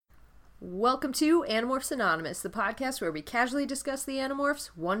Welcome to Animorphs Anonymous, the podcast where we casually discuss the Animorphs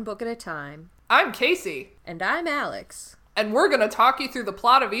one book at a time. I'm Casey. And I'm Alex. And we're going to talk you through the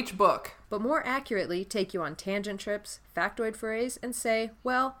plot of each book. But more accurately, take you on tangent trips, factoid forays, and say,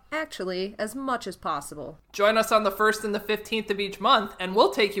 well, actually, as much as possible. Join us on the 1st and the 15th of each month, and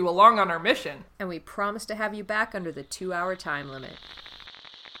we'll take you along on our mission. And we promise to have you back under the 2-hour time limit.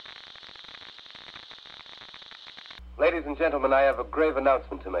 Ladies and gentlemen, I have a grave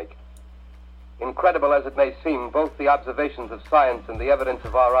announcement to make. Incredible as it may seem, both the observations of science and the evidence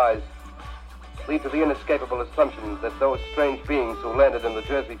of our eyes lead to the inescapable assumption that those strange beings who landed in the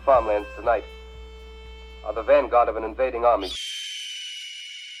Jersey farmlands tonight are the vanguard of an invading army.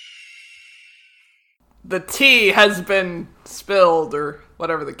 The tea has been spilled, or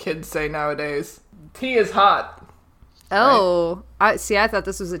whatever the kids say nowadays. Tea is hot. Oh, right? I thought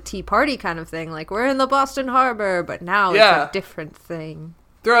this was a tea party kind of thing, like we're in the Boston Harbor, but now it's a different thing.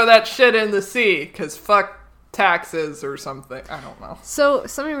 Throw that shit in the sea, because fuck taxes or something. I don't know. So,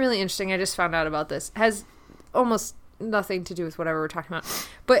 something really interesting I just found out about this has almost nothing to do with whatever we're talking about.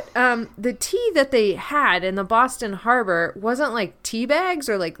 But the tea that they had in the Boston Harbor wasn't like tea bags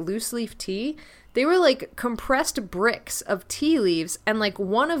or like loose leaf tea. They were like compressed bricks of tea leaves, and like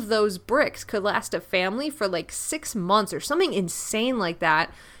one of those bricks could last a family for like 6 months or something insane like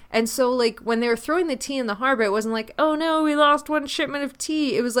that. And so, like, when they were throwing the tea in the harbor, it wasn't like, oh no, we lost one shipment of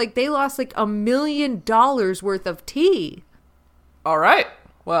tea. It was like they lost like $1 million worth of tea. All right.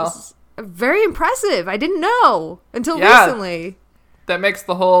 Well, very impressive. I didn't know until recently. That makes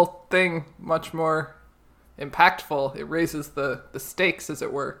the whole thing much more impactful. It raises the stakes, as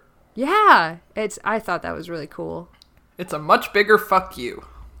it were. Yeah. I thought that was really cool. It's a much bigger fuck you.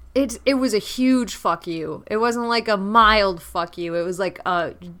 It was a huge fuck you. It wasn't like a mild fuck you. It was like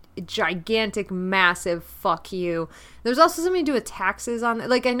a gigantic, massive fuck you. There's also something to do with taxes on it.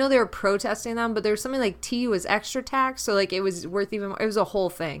 Like, I know they were protesting them, but there was something like tea was extra tax, so like it was worth even more. It was a whole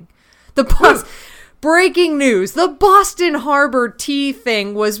thing. Breaking news. The Boston Harbor tea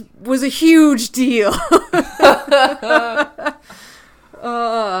thing was a huge deal.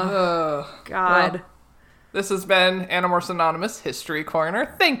 Oh, God. Well, this has been Animorphs Anonymous History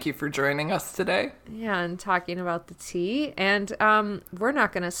Corner. Thank you for joining us today. Yeah, and talking about the tea. And we're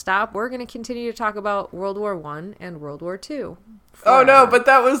not going to stop. We're going to continue to talk about World War I and World War II. Oh, no, but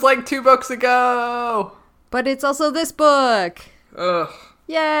that was like 2 books ago. But it's also this book. Ugh.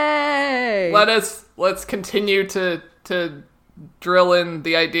 Yay! Let's continue to drill in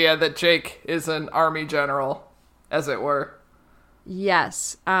the idea that Jake is an army general, as it were.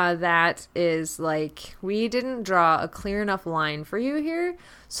 Yes, that is like, we didn't draw a clear enough line for you here,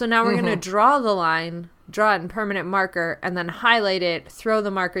 so now we're going to draw the line, draw it in permanent marker, and then highlight it, throw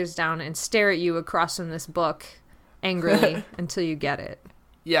the markers down, and stare at you across from this book angrily until you get it.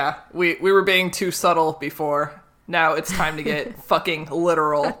 Yeah, we were being too subtle before. Now it's time to get fucking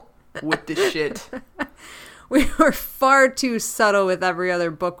literal with this shit. We were far too subtle with every other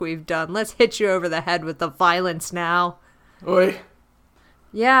book we've done. Let's hit you over the head with the violence now. Oi.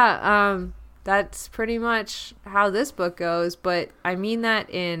 Yeah, that's pretty much how this book goes, but I mean that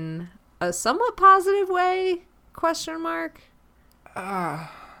in a somewhat positive way, question mark. I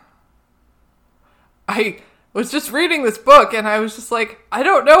was just reading this book and I was just like, I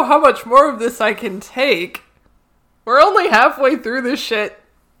don't know how much more of this I can take. We're only halfway through this shit.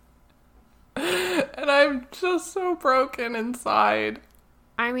 And I'm just so broken inside.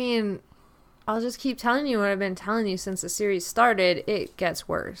 I mean, I'll just keep telling you what I've been telling you since the series started. It gets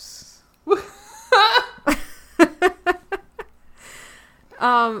worse.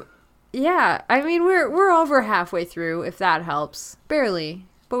 Yeah, I mean, we're over halfway through, if that helps. Barely,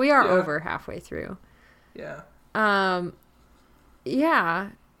 but we are over halfway through. Yeah. Yeah.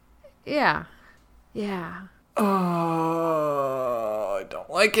 Oh, I don't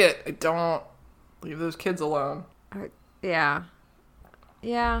like it. I don't. Leave those kids alone. Yeah.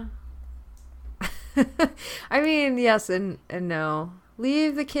 I mean, yes and no.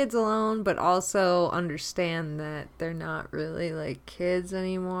 Leave the kids alone, but also understand that they're not really like kids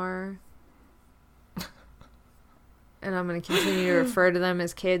anymore. And I'm going to continue to refer to them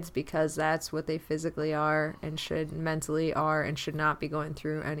as kids because that's what they physically are and should mentally are and should not be going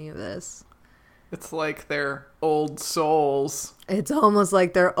through any of this. It's like they're old souls. It's almost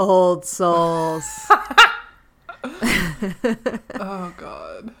like they're old souls. Oh,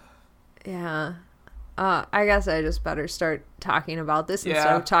 God. Yeah. I guess I just better start talking about this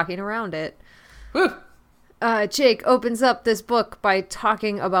instead of talking around it. Woo. Jake opens up this book by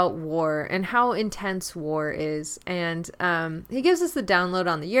talking about war and how intense war is. And he gives us the download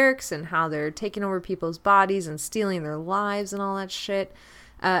on the Yeerks and how they're taking over people's bodies and stealing their lives and all that shit.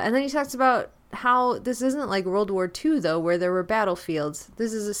 And then he talks about how this isn't like World War II, though, where there were battlefields.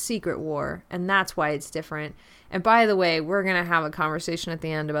 This is a secret war, and that's why it's different. And by the way, we're going to have a conversation at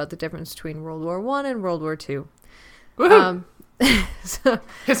the end about the difference between World War I and World War II. So,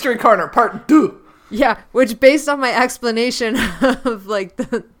 History Corner, part 2. yeah, which based on my explanation of like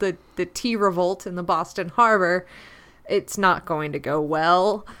the tea revolt in the Boston Harbor, it's not going to go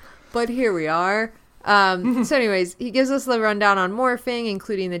well. But here we are. So anyways, he gives us the rundown on morphing,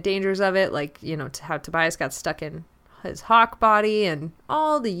 including the dangers of it, like, you know, how Tobias got stuck in his hawk body and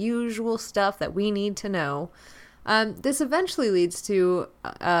all the usual stuff that we need to know. This eventually leads to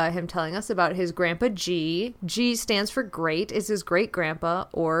him telling us about his grandpa G. G stands for great. It's his great grandpa,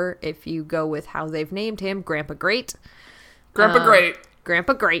 or if you go with how they've named him, Grandpa Great. Grandpa Great.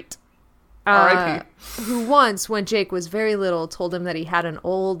 Grandpa Great. R.I.P. Who once, when Jake was very little, told him that he had an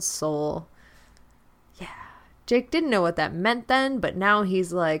old soul. Yeah. Jake didn't know what that meant then, but now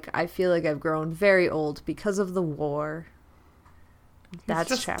he's like, I feel like I've grown very old because of the war. That's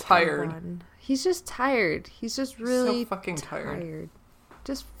just chapter tired. 1. He's just tired. He's just really so fucking tired.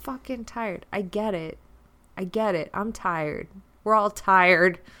 Just fucking tired. I get it. I'm tired. We're all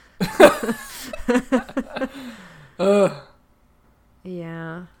tired.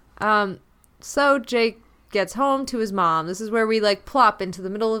 Yeah. So Jake gets home to his mom. This is where we like plop into the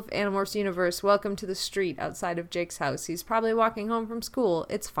middle of Animorphs universe. Welcome to the street outside of Jake's house. He's probably walking home from school.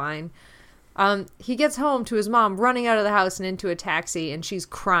 It's fine. He gets home to his mom running out of the house and into a taxi, and she's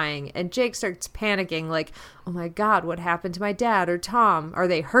crying. And Jake starts panicking like, oh my God, what happened to my dad or Tom? Are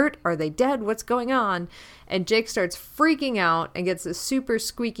they hurt? Are they dead? What's going on? And Jake starts freaking out and gets a super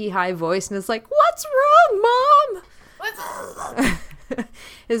squeaky high voice and is like, what's wrong, Mom?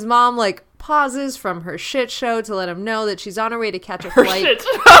 His mom like pauses from her shit show to let him know that she's on her way to catch a flight. Shit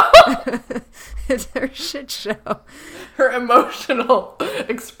show. It's her shit show. Her emotional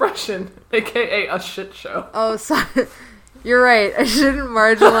expression, aka a shit show. Oh, sorry. You're right. I shouldn't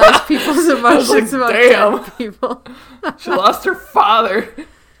marginalize people's emotions about dead people. She lost her father.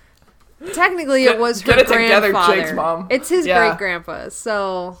 Technically, it was her Get it grandfather. together, Jake's mom. It's his Yeah. great-grandpa,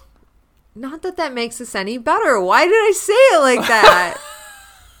 so... Not that that makes us any better. Why did I say it like that?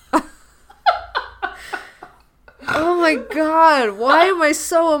 Oh my God. Why am I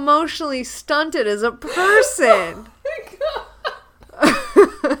so emotionally stunted as a person?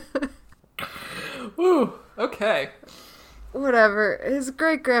 Ooh, okay. Whatever. His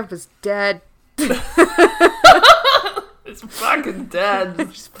great-grandpa's dead. It's fucking dead.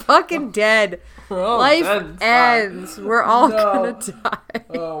 He's fucking dead. Life ends. We're all gonna die.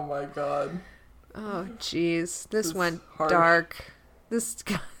 Oh my God. Oh jeez. This went harsh. dark. This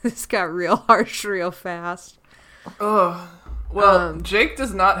got real harsh real fast. Oh. Well, Jake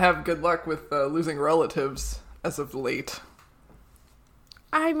does not have good luck with losing relatives as of late.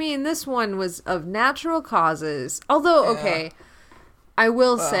 I mean, this one was of natural causes. Although, okay, I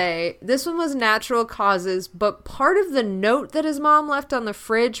will say, this one was natural causes, but part of the note that his mom left on the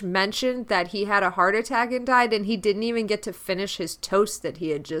fridge mentioned that he had a heart attack and died, and he didn't even get to finish his toast that he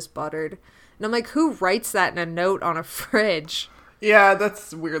had just buttered. And I'm like, who writes that in a note on a fridge? Yeah,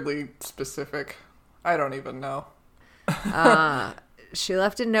 that's weirdly specific. I don't even know. She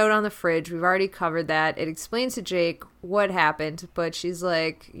left a note on the fridge. We've already covered that. It explains to Jake what happened, but she's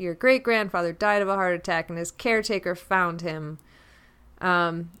like, your great-grandfather died of a heart attack, and his caretaker found him.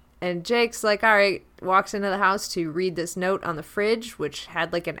 And Jake's like, all right, walks into the house to read this note on the fridge, which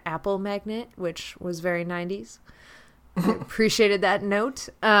had like an Apple magnet, which was very 90s. I appreciated that note.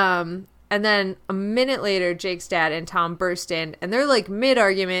 And then a minute later, Jake's dad and Tom burst in, and they're like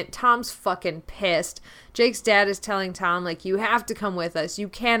mid-argument. Tom's fucking pissed. Jake's dad is telling Tom, like, you have to come with us. You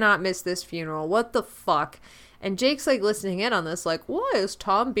cannot miss this funeral. What the fuck? And Jake's like listening in on this, like, why is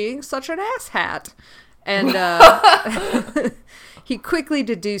Tom being such an asshat? And he quickly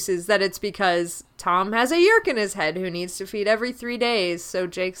deduces that it's because Tom has a yerk in his head who needs to feed every 3 days. So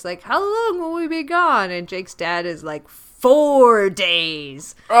Jake's like, how long will we be gone? And Jake's dad is like, 4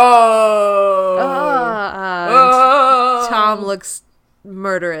 days. Tom looks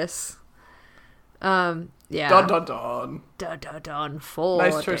murderous. Yeah. Dun dun dun. Dun dun dun. 4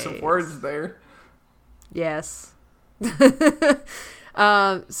 Nice choice days. of words there. Yes. So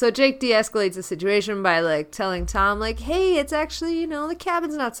Jake de-escalates the situation by like telling Tom like, hey, it's actually, you know, the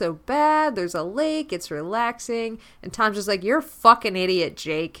cabin's not so bad. There's a lake. It's relaxing. And Tom's just like, you're a fucking idiot,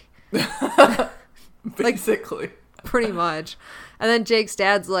 Jake. Basically. Pretty much. And then Jake's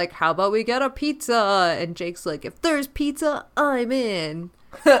dad's like, how about we get a pizza? And Jake's like, if there's pizza, I'm in.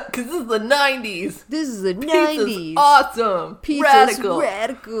 Because this is the 90s. This is the Pizza's 90s. awesome. Pizza's Radical.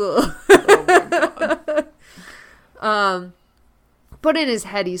 radical. Oh my God. But in his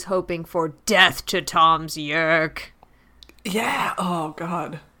head, he's hoping for death to Tom's Yerk. Yeah. Oh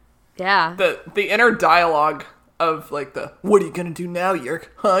God. Yeah. The inner dialogue of like what are you gonna do now,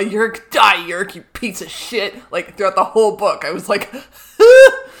 Yerk? Huh, Yerk? Die, Yerk, you piece of shit. Like throughout the whole book, I was like,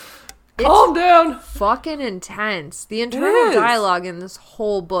 calm down. Fucking intense. The internal dialogue in this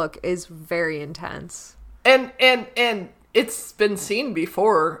whole book is very intense. And it's been seen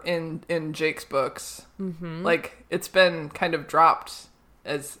before in Jake's books. Mm-hmm. Like it's been kind of dropped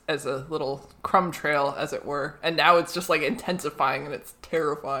as a little crumb trail, as it were, and now it's just like intensifying and it's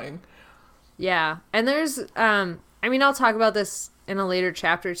terrifying. Yeah, and there's I mean, I'll talk about this in a later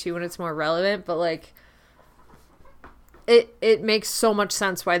chapter too when it's more relevant, but like it makes so much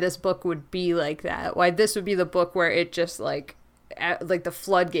sense why this book would be like that. Why this would be the book where it just like the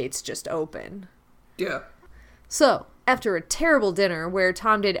floodgates just open. Yeah. So, after a terrible dinner where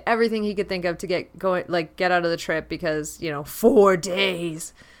Tom did everything he could think of to get out of the trip because, 4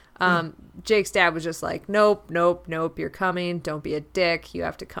 days, Jake's dad was just like, nope, you're coming. Don't be a dick. You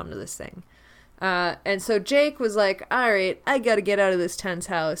have to come to this thing. And so Jake was like, all right, I got to get out of this tense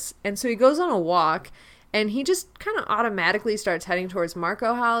house. And so he goes on a walk and he just kind of automatically starts heading towards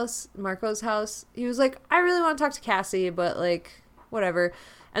Marco's house. He was like, I really want to talk to Cassie, but like, whatever.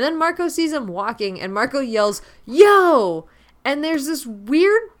 And then Marco sees him walking, and Marco yells, yo! And there's this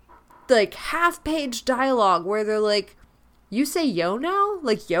weird, like, half-page dialogue where they're like, you say yo now?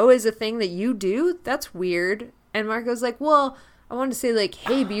 Like, yo is a thing that you do? That's weird. And Marco's like, well, I wanted to say, like,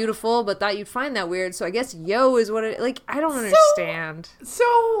 hey, beautiful, but thought you'd find that weird, so I guess yo is what it... Like, I don't understand.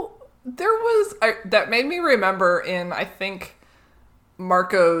 So there was... that made me remember in, I think,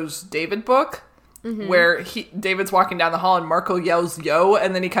 Marco's David book... Mm-hmm. Where David's walking down the hall and Marco yells yo,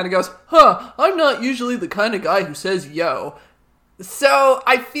 and then he kind of goes, I'm not usually the kind of guy who says yo. So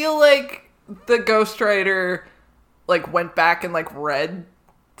I feel like the ghostwriter like went back and like read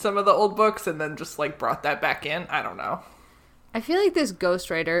some of the old books and then just like brought that back in. I don't know. I feel like this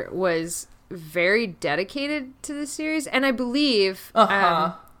ghostwriter was very dedicated to this series, and I believe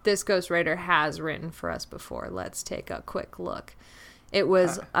this ghostwriter has written for us before. Let's take a quick look. It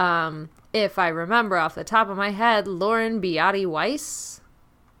was if I remember off the top of my head, Lauren Beatty Weiss.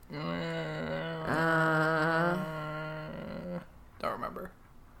 Don't remember.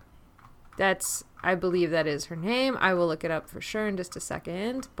 I believe that is her name. I will look it up for sure in just a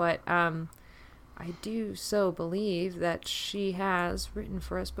second. But I do so believe that she has written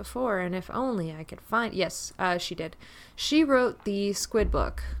for us before. And if only I could find... Yes, she did. She wrote the Squid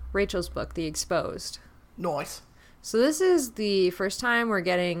book, Rachel's book, The Exposed. Nice. So this is the first time we're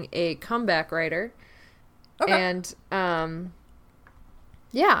getting a comeback writer. Okay. And,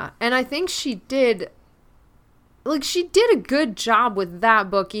 yeah. And I think she did a good job with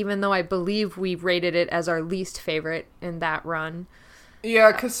that book, even though I believe we rated it as our least favorite in that run.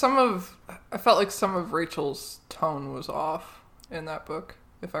 Yeah, because I felt like some of Rachel's tone was off in that book,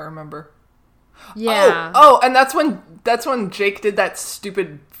 if I remember. Yeah. Oh, and that's when Jake did that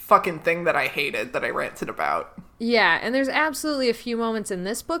stupid fucking thing that I hated, that I ranted about. Yeah, and there's absolutely a few moments in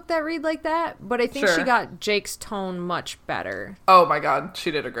this book that read like that, but I think she got Jake's tone much better. Oh my god,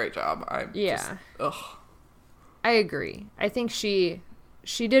 she did a great job. I agree. I think she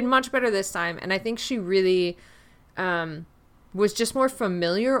did much better this time, and I think she really was just more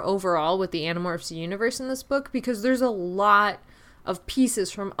familiar overall with the Animorphs universe in this book, because there's a lot of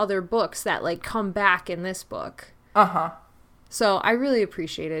pieces from other books that like come back in this book. Uh-huh. So I really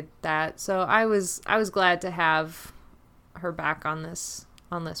appreciated that. So I was glad to have her back on this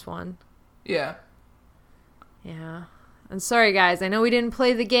one. Yeah. Yeah. And sorry guys, I know we didn't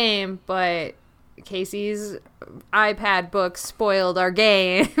play the game, but Casey's iPad book spoiled our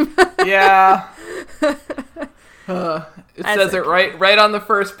game. Yeah. It says it right on the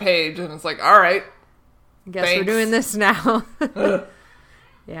first page, and it's like, all right. Guess thanks. We're doing this now.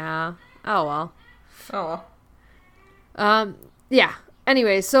 Yeah. Oh well. Yeah.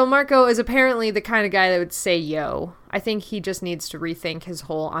 Anyway, so Marco is apparently the kind of guy that would say yo. I think he just needs to rethink his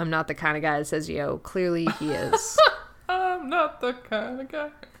whole I'm not the kind of guy that says yo. Clearly he is. I'm not the kind of guy.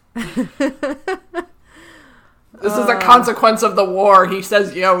 This is a consequence of the war. He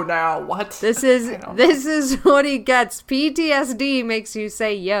says yo now. What? This is what he gets. PTSD makes you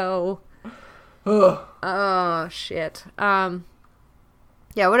say yo. Oh shit.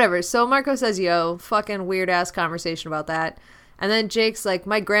 Yeah, whatever. So Marco says yo. Fucking weird ass conversation about that. And then Jake's like,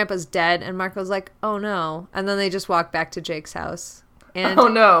 my grandpa's dead. And Marco's like, oh no. And then they just walk back to Jake's house. And oh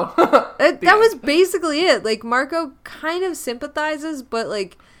no. that was basically it. Like, Marco kind of sympathizes, but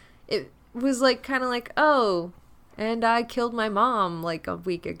like, it was like kind of like, oh, and I killed my mom like a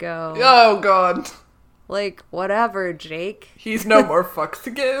week ago. Oh god. Like, whatever, Jake. He's no more fucks to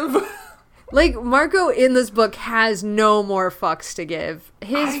give. Like, Marco in this book has no more fucks to give.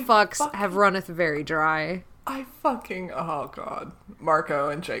 His fucks have runneth very dry. Oh god. Marco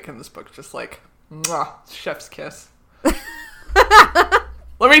and Jake in this book just like, mwah, chef's kiss.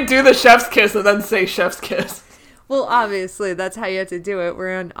 Let me do the chef's kiss and then say chef's kiss. Well, obviously, that's how you have to do it.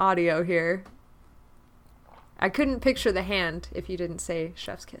 We're on audio here. I couldn't picture the hand if you didn't say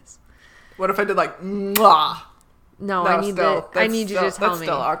chef's kiss. What if I did like, mwah? No, I need you to tell me. That's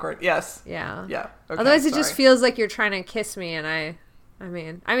still awkward. Yes. Yeah. Yeah. Okay, otherwise, it just feels like you're trying to kiss me, and I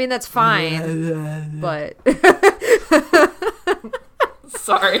mean, that's fine, but.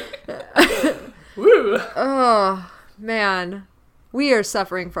 Sorry. Woo. Oh, man. We are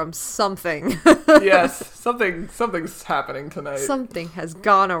suffering from something. Yes. Something's happening tonight. Something has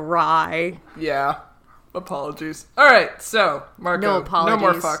gone awry. Yeah. Apologies. All right. So, Marco, no apologies. No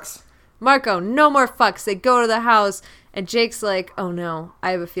more fucks. Marco, no more fucks. They go to the house, and Jake's like, oh no, I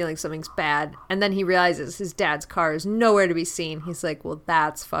have a feeling something's bad. And then he realizes his dad's car is nowhere to be seen. He's like, well,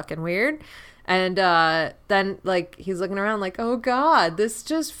 that's fucking weird. And then, like, he's looking around like, oh god, this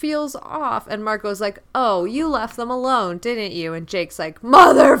just feels off. And Marco's like, oh, you left them alone, didn't you? And Jake's like,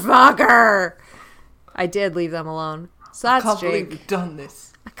 motherfucker! I did leave them alone. So that's Jake. I can't believe you've done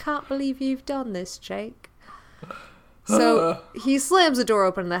this. I can't believe you've done this, Jake. So he slams the door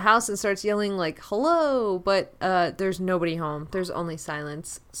open in the house and starts yelling like, hello, but there's nobody home. There's only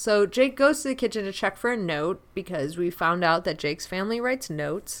silence. So Jake goes to the kitchen to check for a note because we found out that Jake's family writes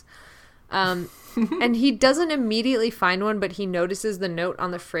notes. And he doesn't immediately find one, but he notices the note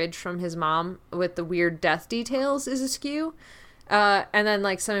on the fridge from his mom with the weird death details is askew. And then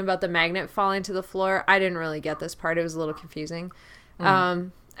like something about the magnet falling to the floor. I didn't really get this part. It was a little confusing.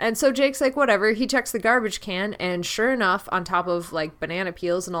 And so Jake's like, whatever. He checks the garbage can, and sure enough, on top of, like, banana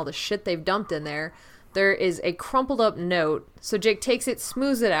peels and all the shit they've dumped in there, there is a crumpled up note. So Jake takes it,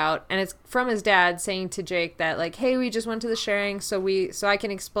 smooths it out, and it's from his dad saying to Jake that, like, hey, we just went to the sharing so I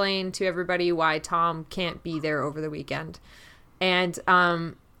can explain to everybody why Tom can't be there over the weekend. And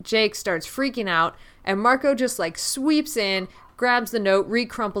Jake starts freaking out, and Marco just, like, sweeps in, grabs the note,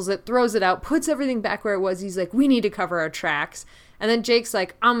 recrumples it, throws it out, puts everything back where it was. He's like, we need to cover our tracks. And then Jake's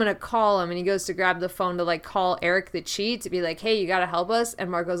like, I'm going to call him. And he goes to grab the phone to, like, call Eric the cheat to be like, hey, you got to help us. And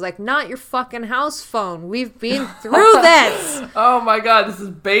Marco's like, not your fucking house phone. We've been through this. Oh, my God. This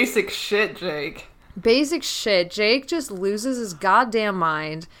is basic shit, Jake. Basic shit. Jake just loses his goddamn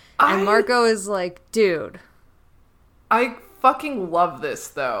mind. And Marco is like, dude. I fucking love this,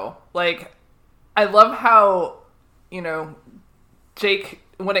 though. Like, I love how, you know, Jake,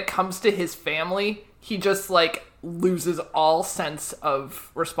 when it comes to his family, he just, like, loses all sense of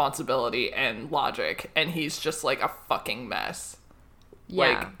responsibility and logic, and he's just like a fucking mess.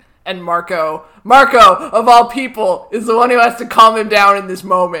 Yeah. Like, and Marco of all people is the one who has to calm him down in this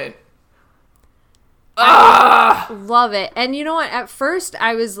moment. I love it. And you know what? At first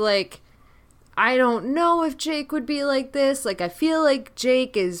I was like, I don't know if Jake would be like this. Like, I feel like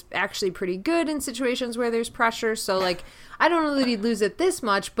Jake is actually pretty good in situations where there's pressure. So, like, I don't know that he'd lose it this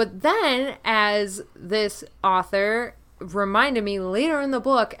much. But then, as this author reminded me later in the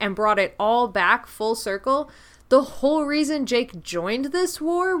book and brought it all back full circle, the whole reason Jake joined this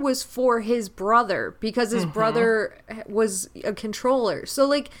war was for his brother. Because his brother was a controller. So,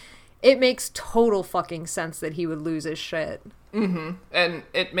 like, it makes total fucking sense that he would lose his shit. Mm-hmm. And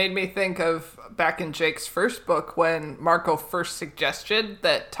it made me think of back in Jake's first book when Marco first suggested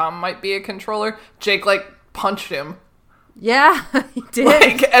that Tom might be a controller. Jake, like, punched him. Yeah, he did.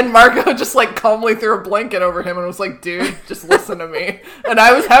 Like, and Marco just, like, calmly threw a blanket over him and was like, dude, just listen to me. And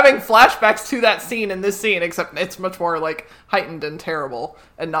I was having flashbacks to that scene in this scene, except it's much more, like, heightened and terrible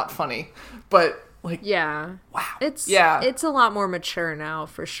and not funny. But, like, yeah. Wow. It's a lot more mature now,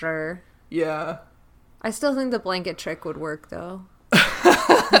 for sure. Yeah. I still think the blanket trick would work, though.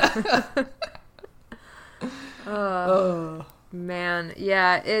 Man.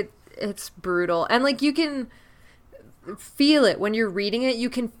 Yeah, it's brutal. And, like, you can feel it. When you're reading it, you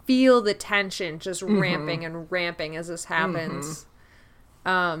can feel the tension just ramping and ramping as this happens.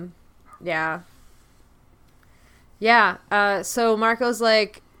 Yeah. Yeah. So Marco's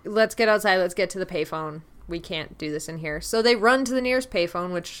like, let's get outside. Let's get to the payphone. We can't do this in here. So they run to the nearest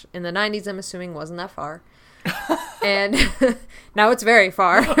payphone, which in the 90s, I'm assuming, wasn't that far. And now it's very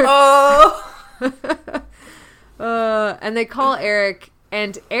far. And they call Eric,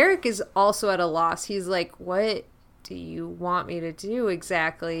 and Eric is also at a loss. He's like, what do you want me to do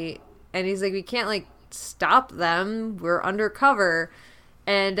exactly? And he's like, we can't, like, stop them. We're undercover.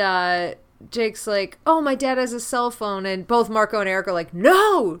 And Jake's like, oh, my dad has a cell phone. And both Marco and Eric are like,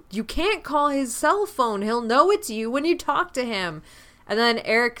 no, you can't call his cell phone. He'll know it's you when you talk to him. And then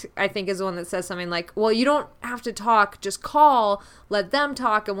Eric, I think, is the one that says something like, well, you don't have to talk. Just call, let them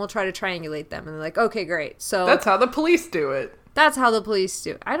talk, and we'll try to triangulate them. And they're like, okay, great. So that's how the police do it. That's how the police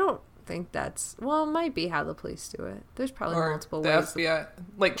do it. I don't think that's... Well, it might be how the police do it. There's probably multiple ways. The FBI,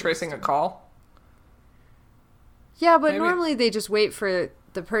 like tracing a call? Yeah, but normally they just wait for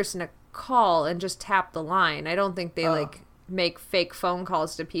the person to call and just tap the line. I don't think they, make fake phone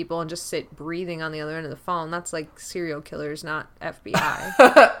calls to people and just sit breathing on the other end of the phone. That's like serial killers, not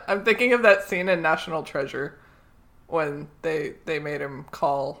FBI. I'm thinking of that scene in National Treasure when they made him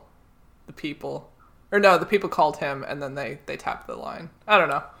call the people. Or no, the people called him and then they tapped the line. I don't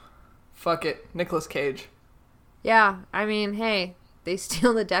know. Fuck it. Nicolas Cage. Yeah, I mean, hey, they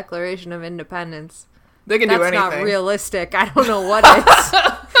steal the Declaration of Independence. They can do anything. That's not realistic. I don't know what is.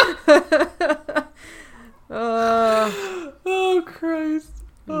 Oh, Christ.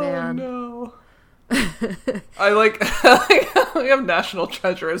 Man. Oh, no. I have National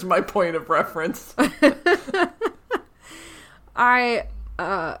Treasure as my point of reference. I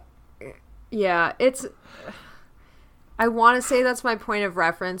want to say that's my point of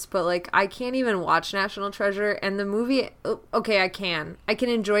reference, but, like, I can't even watch National Treasure, and the movie, okay, I can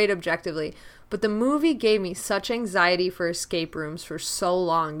enjoy it objectively, but the movie gave me such anxiety for escape rooms for so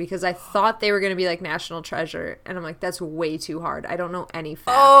long, because I thought they were going to be like National Treasure, and I'm like, that's way too hard. I don't know any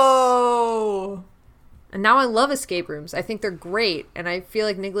facts. Oh! And now I love escape rooms. I think they're great, and I feel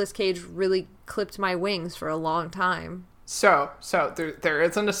like Nicolas Cage really clipped my wings for a long time. So there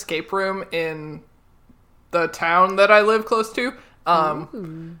is an escape room in the town that I live close to,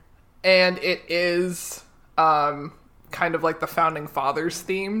 and it is kind of like the Founding Fathers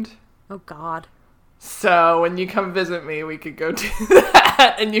themed. Oh God! So when you come visit me, we could go do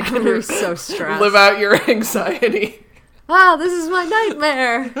that, and you can be so stressed. Live out your anxiety. Ah, this is my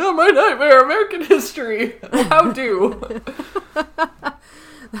nightmare. Oh, my nightmare! American history. How do?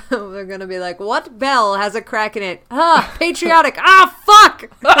 They're gonna be like, what bell has a crack in it? Ah, patriotic. Ah,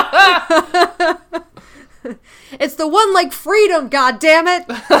 fuck! It's the one like freedom, goddammit!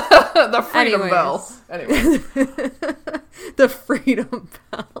 The freedom bell. Anyway. The freedom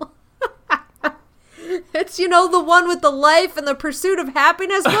bell. It's, the one with the life and the pursuit of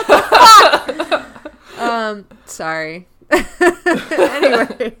happiness. What the fuck? Sorry.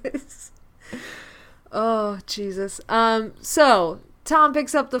 Anyways. Oh, Jesus. So Tom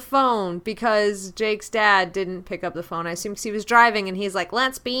picks up the phone because Jake's dad didn't pick up the phone. I assume because he was driving, and he's like,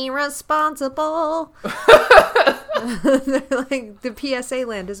 let's be responsible. Like, the PSA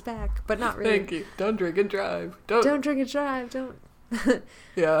land is back, but not really. Thank you. Don't drink and drive. Don't drink and drive. Don't.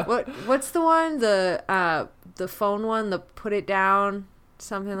 Yeah. What's the one? The phone one? The put it down?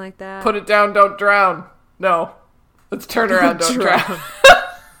 Something like that? Put it down, don't drown. No. Let's turn around, don't drown.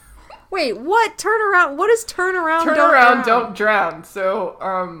 Wait, what? Turn around? What is turn around, don't drown? Turn around, don't drown. So,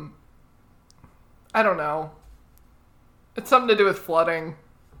 I don't know. It's something to do with flooding.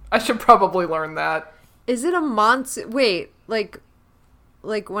 I should probably learn that. Is it a monsoon? Wait, like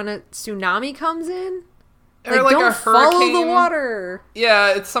when a tsunami comes in? Or like don't a hurricane. Follow the water.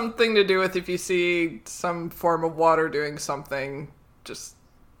 Yeah, it's something to do with if you see some form of water doing something, just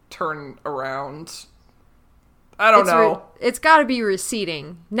turn around. I don't know. It's got to be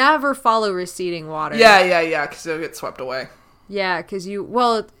receding. Never follow receding water. Yeah, because it'll get swept away. Yeah, because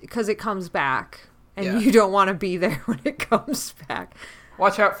it comes back, and you don't want to be there when it comes back.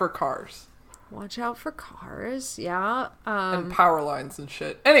 Watch out for cars. Watch out for cars, yeah. And power lines and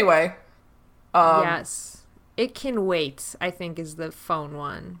shit. Anyway. Yes. It can wait, I think, is the phone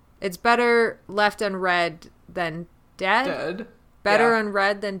one. It's better left unread than dead. Better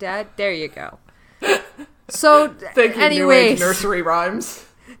unread than dead. There you go. So, thank you, anyways. New Age nursery rhymes.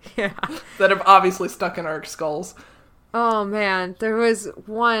 Yeah. That have obviously stuck in our skulls. Oh, man. There was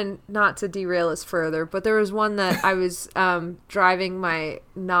one, not to derail us further, but there was one that I was driving my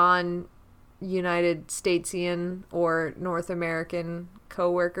non-United Statesian or North American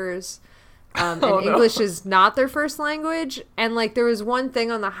coworkers. And English is not their first language. And, like, there was one thing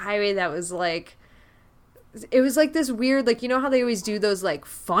on the highway that was, like... It was like this weird, like, you know how they always do those, like,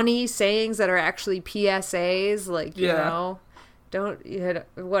 funny sayings that are actually PSAs? Like, you know,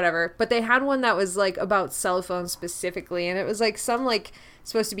 whatever. But they had one that was, like, about cell phones specifically. And it was, like, some, like,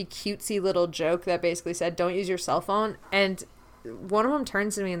 supposed to be cutesy little joke that basically said, don't use your cell phone. And one of them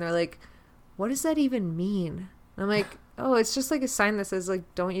turns to me and they're like, what does that even mean? And I'm like, oh, it's just, like, a sign that says, like,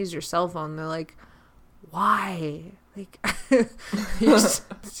 don't use your cell phone. And they're like, why? Like, it's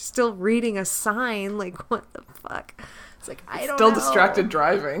just still reading a sign. Like, what the fuck? It's like, I don't know. Still distracted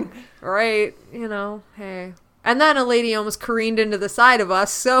driving. Right. You know, hey. And then a lady almost careened into the side of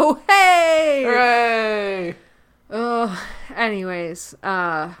us, so hey! Hooray! Anyways,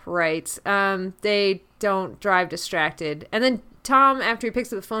 right. They don't drive distracted. And then Tom, after he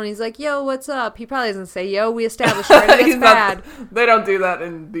picks up the phone, he's like, yo, what's up? He probably doesn't say, yo, we established already it's bad. They don't do that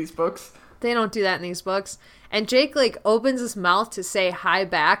in these books. They don't do that in these books. And Jake, like, opens his mouth to say hi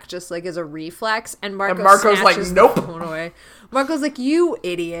back, just, like, as a reflex. And Marco's like, nope. The phone away. Marco's like, you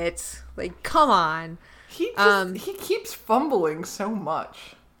idiot. Like, come on. He keeps fumbling so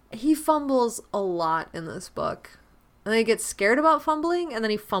much. He fumbles a lot in this book. And then he gets scared about fumbling, and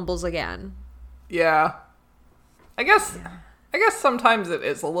then he fumbles again. Yeah. I guess sometimes it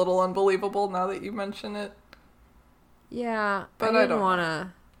is a little unbelievable now that you mention it. Yeah, but I didn't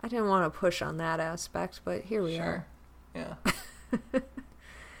want to push on that aspect, but here we are. Yeah.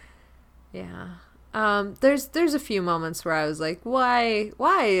 Yeah. There's a few moments where I was like, why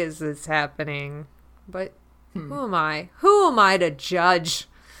is this happening? But who am I? Who am I to judge?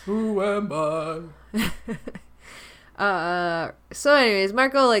 Who am I? So anyways,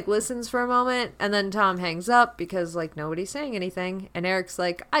 Marco, like, listens for a moment, and then Tom hangs up because, like, nobody's saying anything. And Eric's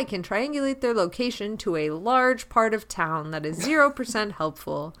like, I can triangulate their location to a large part of town that is 0%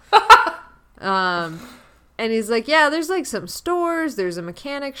 helpful. And he's like, yeah, there's, like, some stores, there's a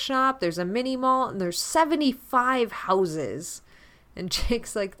mechanic shop, there's a mini mall, and there's 75 houses. And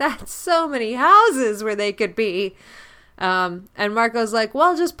Jake's like, that's so many houses where they could be. And Marco's like,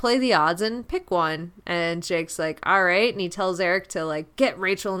 well, just play the odds and pick one. And Jake's like, all right. And he tells Eric to, like, get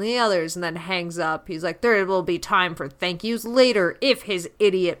Rachel and the others, and then hangs up. He's like, there will be time for thank yous later if his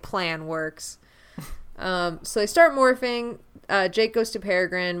idiot plan works. So they start morphing. Jake goes to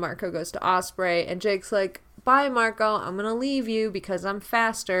Peregrine. Marco goes to Osprey. And Jake's like, bye, Marco. I'm going to leave you because I'm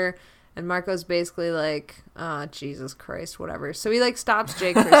faster. And Marco's basically like, Jesus Christ, whatever. So he, like, stops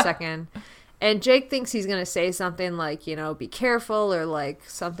Jake for a second. And Jake thinks he's going to say something like, you know, be careful or, like,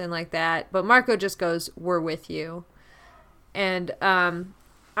 something like that. But Marco just goes, we're with you. And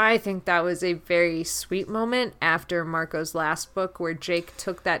I think that was a very sweet moment after Marco's last book where Jake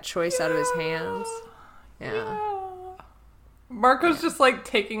took that choice out of his hands. Yeah. Marco's just, like,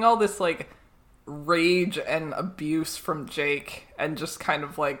 taking all this, like, rage and abuse from Jake and just kind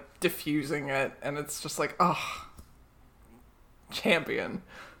of, like, diffusing it. And it's just like, oh, champion.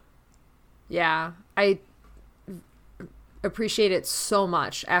 Yeah, I appreciate it so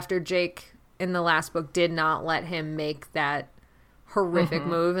much after Jake in the last book did not let him make that horrific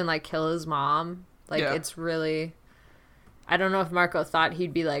move and, like, kill his mom. Like, It's really... I don't know if Marco thought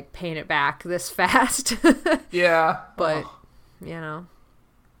he'd be, like, paying it back this fast. Yeah. But, you know.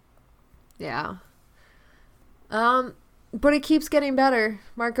 Yeah. But it keeps getting better.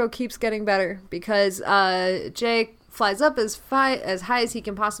 Marco keeps getting better because Jake flies up as high as he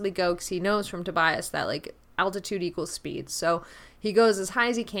can possibly go because he knows from Tobias that, like, altitude equals speed. So he goes as high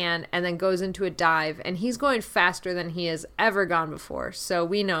as he can and then goes into a dive, and he's going faster than he has ever gone before. So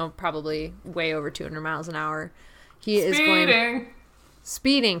we know probably way over 200 miles an hour. He is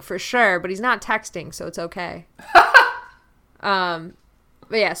speeding for sure, but he's not texting, so it's okay. But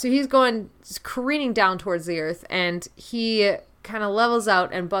yeah, so he's careening down towards the earth, and he kind of levels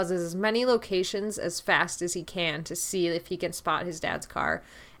out and buzzes as many locations as fast as he can to see if he can spot his dad's car.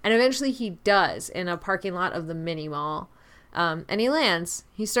 And eventually he does in a parking lot of the mini mall. And he lands.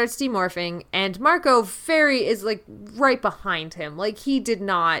 He starts demorphing, and Marco is, like, right behind him. Like, he did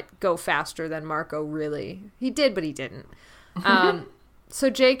not go faster than Marco, really. He did, but he didn't. So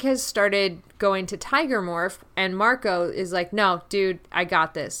Jake has started going to Tiger Morph, and Marco is like, no, dude, I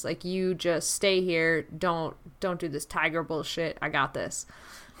got this. Like, you just stay here. Don't do this Tiger bullshit. I got this.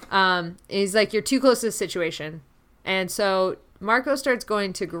 He's like, you're too close to the situation. And so Marco starts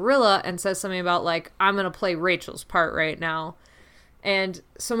going to Gorilla and says something about, like, I'm going to play Rachel's part right now. And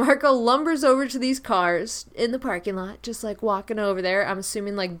so Marco lumbers over to these cars in the parking lot, just, like, walking over there. I'm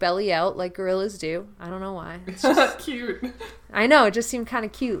assuming, like, belly out, like gorillas do. I don't know why. It's just cute. I know, it just seemed kind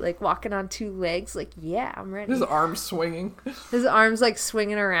of cute, like, walking on two legs. Like, yeah, I'm ready. His arms swinging. His arms, like,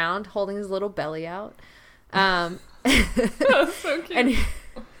 swinging around, holding his little belly out. That's so cute. And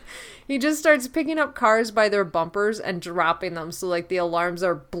he just starts picking up cars by their bumpers and dropping them, so, like, the alarms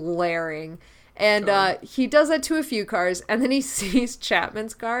are blaring. And he does that to a few cars, and then he sees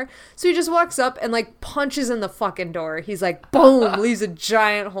Chapman's car. So he just walks up and, like, punches in the fucking door. He's like, boom, leaves a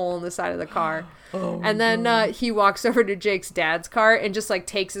giant hole in the side of the car. And then he walks over to Jake's dad's car and just, like,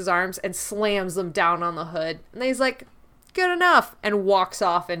 takes his arms and slams them down on the hood. And he's like, good enough, and walks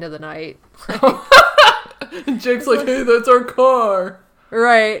off into the night. Jake's like, hey, that's our car.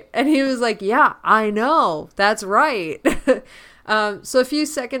 Right. And he was like, yeah, I know. That's right. So a few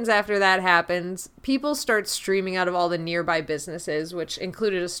seconds after that happens, people start streaming out of all the nearby businesses, which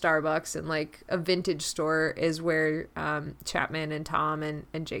included a Starbucks, and like a vintage store is where Chapman and Tom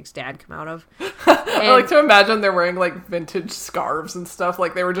and Jake's dad come out of. I like to imagine they're wearing like vintage scarves and stuff.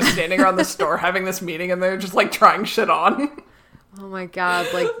 Like they were just standing around the store having this meeting and they're just like trying shit on. Oh my God.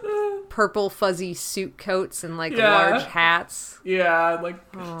 Like purple fuzzy suit coats and like large hats. Yeah. Like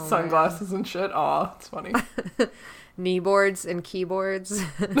sunglasses and shit. Aw, it's funny. Kneeboards and keyboards.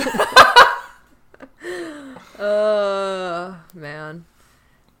 Man.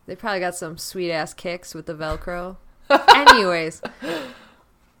 They probably got some sweet ass kicks with the Velcro. Anyways,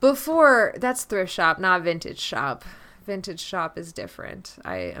 before, that's thrift shop, not vintage shop. Vintage shop is different,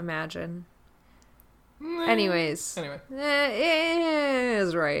 I imagine. Anyways. Anyway.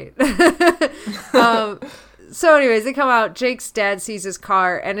 Is right. So anyways, they come out. Jake's dad sees his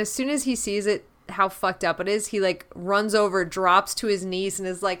car, and as soon as he sees it, how fucked up it is, he like runs over, drops to his knees, and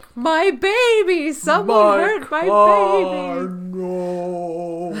is like, my baby, someone hurt my baby.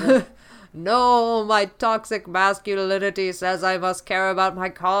 No. No, my toxic masculinity says I must care about my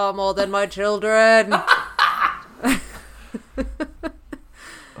car more than my children. Damn.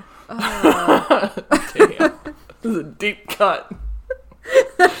 This is a deep cut.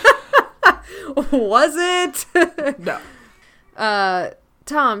 Was it? No.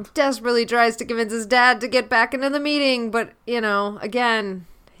 Tom desperately tries to convince his dad to get back into the meeting, but, you know, again,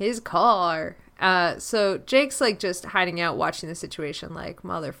 his car. So Jake's, like, just hiding out, watching the situation, like,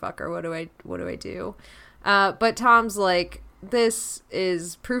 motherfucker, what do I do? But Tom's like, this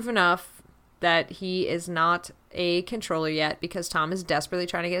is proof enough that he is not a controller yet, because Tom is desperately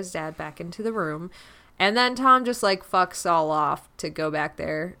trying to get his dad back into the room. And then Tom just, like, fucks all off to go back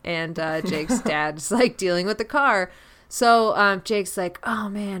there, and Jake's dad's, like, dealing with the car. So Jake's like, oh,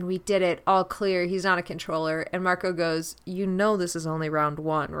 man, we did it. All clear. He's not a controller. And Marco goes, you know this is only round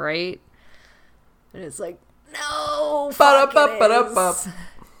one, right? And it's like, no, fuck it is.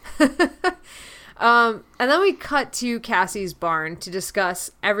 And then we cut to Cassie's barn to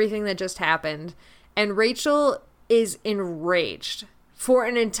discuss everything that just happened. And Rachel is enraged for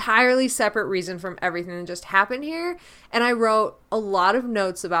an entirely separate reason from everything that just happened here. And I wrote a lot of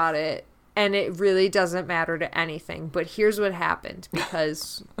notes about it. And it really doesn't matter to anything. But here's what happened,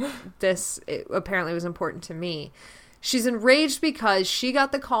 because it apparently was important to me. She's enraged because she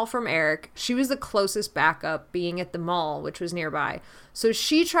got the call from Eric. She was the closest backup, being at the mall, which was nearby. So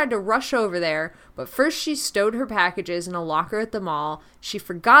she tried to rush over there, but first she stowed her packages in a locker at the mall. She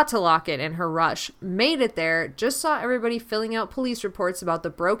forgot to lock it in her rush, made it there, just saw everybody filling out police reports about the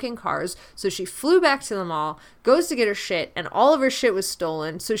broken cars. So she flew back to the mall, goes to get her shit, and all of her shit was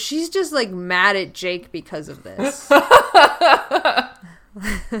stolen. So she's just like mad at Jake because of this.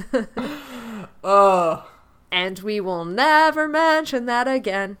 And we will never mention that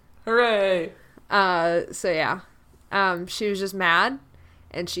again. Hooray. So yeah. She was just mad,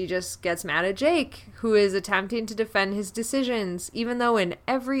 and she just gets mad at Jake, who is attempting to defend his decisions, even though in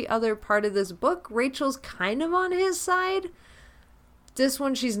every other part of this book, Rachel's kind of on his side. This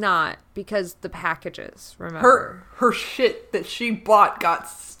one she's not, because the packages, remember? Her shit that she bought got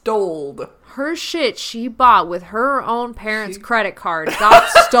stoled. Her shit she bought with her own parents' credit card got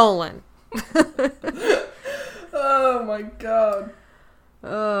stolen. Oh my god.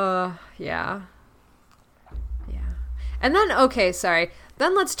 Yeah. And then, okay, sorry.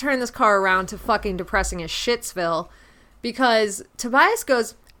 Then let's turn this car around to fucking depressing as Shitsville. Because Tobias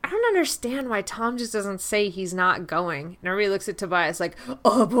goes, I don't understand why Tom just doesn't say he's not going. And everybody looks at Tobias like,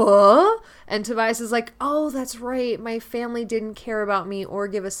 and Tobias is like, oh, that's right. My family didn't care about me or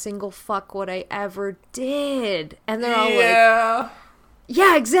give a single fuck what I ever did. And they're all like,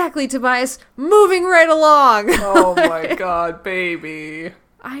 yeah, exactly, Tobias. Moving right along. Oh my god, baby.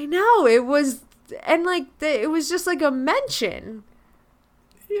 I know. It was, and like, it was just like a mention.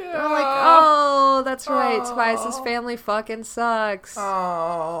 Yeah. I'm like, oh, that's right. Tobias's family fucking sucks.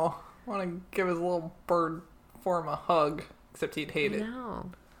 Oh. I want to give his little bird form a hug. Except he'd hate it.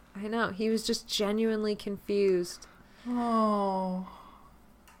 I know. He was just genuinely confused. Oh.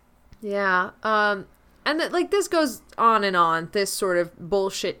 Yeah. And like this goes on and on, this sort of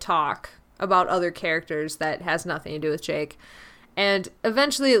bullshit talk about other characters that has nothing to do with Jake. And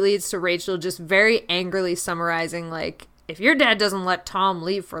eventually it leads to Rachel just very angrily summarizing, like, if your dad doesn't let Tom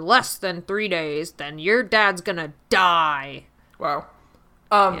leave for less than 3 days, then your dad's gonna die. Wow.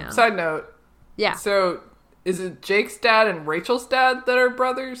 Yeah. Side note. Yeah. So, is it Jake's dad and Rachel's dad that are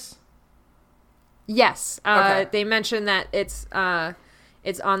brothers? Yes. Okay. They mention that it's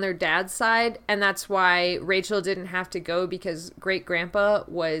it's on their dad's side, and that's why Rachel didn't have to go, because great-grandpa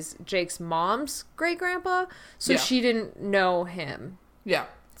was Jake's mom's great-grandpa, so she didn't know him. Yeah.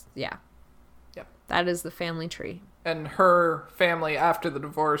 Yeah. Yep. That is the family tree. And her family, after the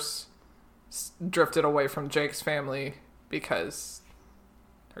divorce, drifted away from Jake's family because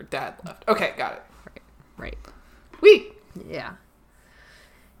her dad left. Okay, got it. Right. Whee! Yeah.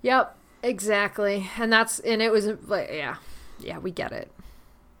 Yep, exactly. And it was like, yeah, we get it.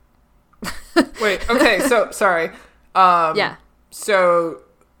 Wait, okay, so, sorry. Yeah. So,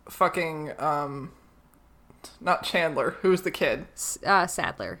 fucking, not Chandler. Who's the kid?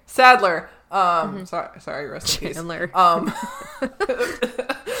 Sadler. Sadler. Sorry, rest in peace. Chandler.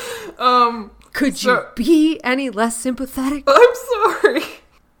 Could you be any less sympathetic? I'm sorry.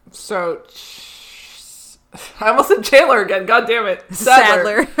 So, I almost said Chandler again. God damn it.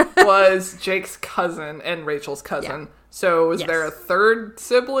 Sadler was Jake's cousin and Rachel's cousin. Yeah. So, was there a third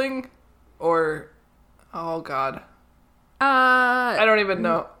sibling? Or, oh God. I don't even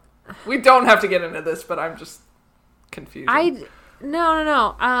know. We don't have to get into this, but I'm just confused.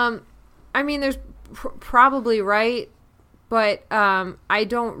 No. I mean, there's probably right, but I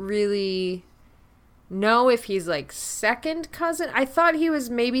don't really know if he's like second cousin. I thought he was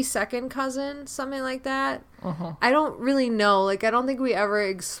maybe second cousin, something like that. I don't really know. Like, I don't think we ever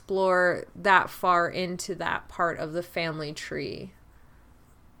explore that far into that part of the family tree.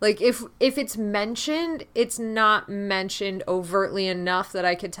 Like, if it's mentioned, it's not mentioned overtly enough that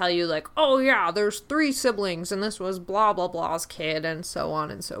I could tell you, like, oh, yeah, there's 3 siblings, and this was blah, blah, blah's kid, and so on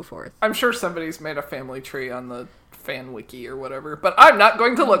and so forth. I'm sure somebody's made a family tree on the fan wiki or whatever, but I'm not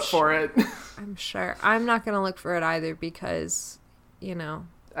going to look for it. I'm sure. I'm not going to look for it either because,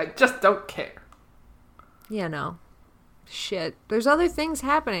 I just don't care. Shit. There's other things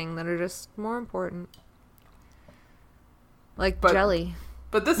happening that are just more important. Like jelly.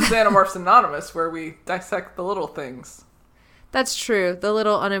 But this is Animorphs Anonymous, where we dissect the little things. That's true. The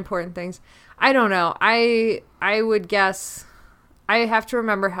little unimportant things. I don't know. I would guess... I have to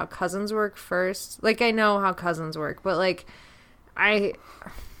remember how cousins work first. Like, I know how cousins work, but, like,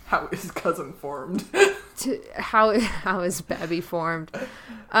 How is cousin formed? How is Babby formed?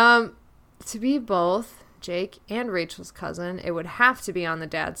 To be both Jake and Rachel's cousin, it would have to be on the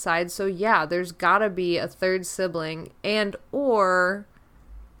dad's side. So, yeah, there's gotta be a third sibling and or...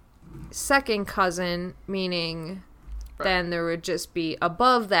 second cousin, meaning then there would just be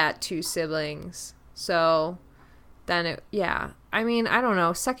above that 2 siblings. So then I mean, I don't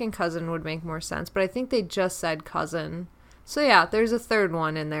know. Second cousin would make more sense, but I think they just said cousin. So yeah, there's a third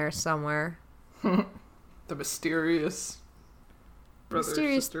one in there somewhere. The mysterious third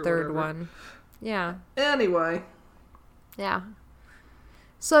whatever. one. Yeah. Anyway. Yeah.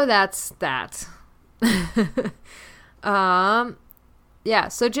 So that's that. Yeah,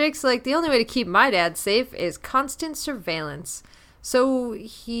 so Jake's like, the only way to keep my dad safe is constant surveillance. So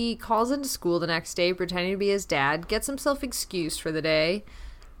he calls into school the next day, pretending to be his dad, gets himself excused for the day,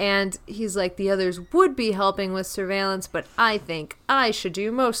 and he's like, the others would be helping with surveillance, but I think I should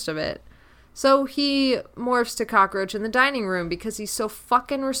do most of it. So he morphs to Cockroach in the dining room because he's so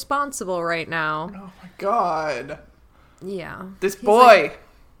fucking responsible right now. Oh my God. Yeah. This boy.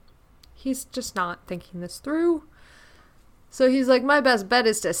 He's just not thinking this through. So he's like, my best bet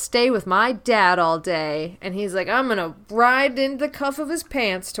is to stay with my dad all day. And he's like, I'm going to ride into the cuff of his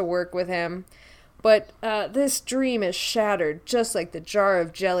pants to work with him. But this dream is shattered, just like the jar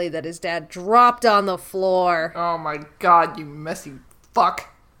of jelly that his dad dropped on the floor. Oh my God, you messy fuck.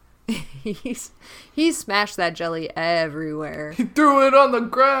 He smashed that jelly everywhere. He threw it on the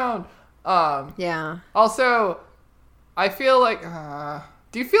ground. Yeah. Also, I feel like...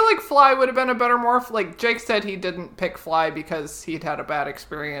 do you feel like Fly would have been a better morph? Like, Jake said he didn't pick Fly because he'd had a bad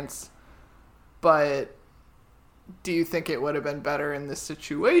experience. But do you think it would have been better in this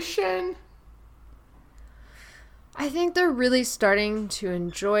situation? I think they're really starting to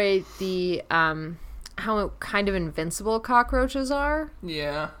enjoy the, how kind of invincible cockroaches are.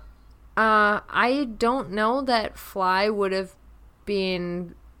 Yeah. I don't know that Fly would have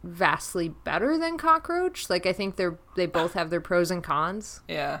been vastly better than Cockroach. Like, I think they both have their pros and cons.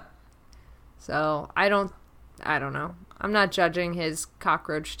 Yeah. So I don't know. I'm not judging his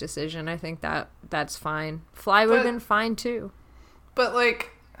Cockroach decision. I think that's fine. Fly would have been fine too. But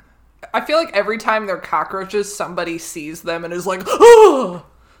like, I feel like every time they're cockroaches, somebody sees them and is like, oh.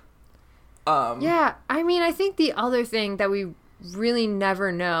 Yeah, I mean, I think the other thing that we really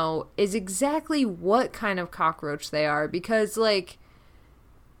never know is exactly what kind of cockroach they are, because like,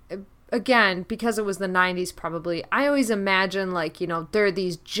 again, because it was the 90s probably, I always imagine, like, you know, there are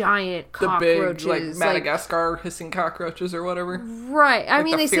these giant cockroaches. The big, like, Madagascar hissing cockroaches or whatever. Right. I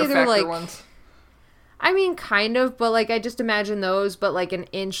mean, the they Fear say they're, Factor like... ones. I mean, kind of, but, like, I just imagine those, but, like, an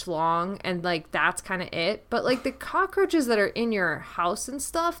inch long, and, like, that's kind of it. But, like, the cockroaches that are in your house and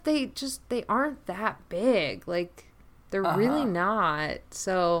stuff, they aren't that big. Like, they're really not.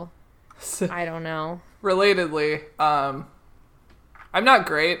 So, I don't know. Relatedly, I'm not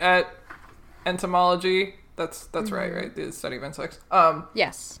great at entomology. That's right? The study of insects.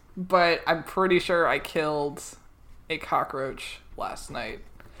 Yes. But I'm pretty sure I killed a cockroach last night.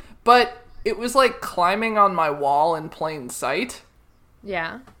 But... it was like climbing on my wall in plain sight.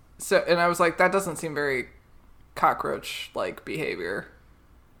 Yeah. So, and I was like, that doesn't seem very cockroach-like behavior.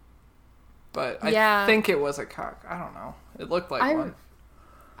 But I think it was a I don't know. It looked like one.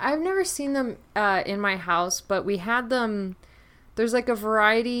 I've never seen them in my house, but we had them. There's like a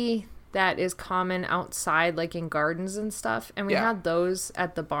variety that is common outside, like in gardens and stuff. And we had those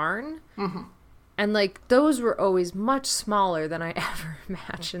at the barn. Mm-hmm. And, like, those were always much smaller than I ever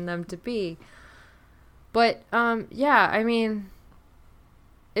imagined them to be. But, yeah, I mean,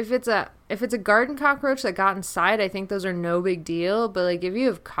 if it's a garden cockroach that got inside, I think those are no big deal. But, like, if you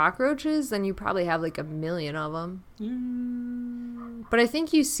have cockroaches, then you probably have, like, 1 million of them. But I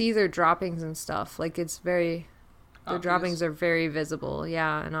think you see their droppings and stuff. Like, it's very... their droppings are very visible,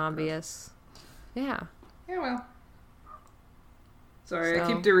 yeah, and obvious. Yeah. Yeah, well. Sorry, I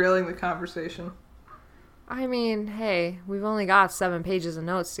keep derailing the conversation. I mean, hey, we've only got 7 pages of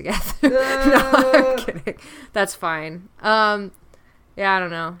notes together. No, I'm kidding. That's fine. Yeah, I don't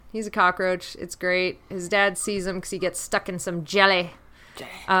know. He's a cockroach. It's great. His dad sees him because he gets stuck in some jelly.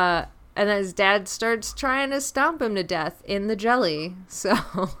 And then his dad starts trying to stomp him to death in the jelly. So,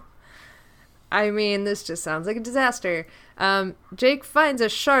 I mean, this just sounds like a disaster. Jake finds a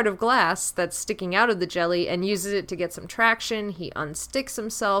shard of glass that's sticking out of the jelly and uses it to get some traction. He unsticks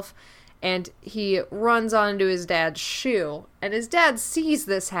himself. And he runs onto his dad's shoe. And his dad sees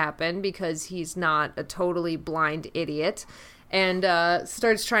this happen because he's not a totally blind idiot. And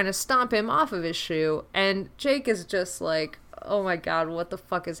starts trying to stomp him off of his shoe. And Jake is just like, oh my god, what the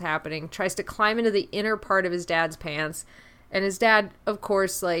fuck is happening? Tries to climb into the inner part of his dad's pants. And his dad, of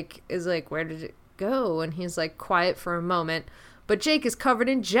course, like, is like, where did it go? And he's like, quiet for a moment. But Jake is covered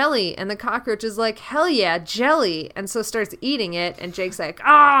in jelly, and the cockroach is like, hell yeah, jelly, and so starts eating it, and Jake's like,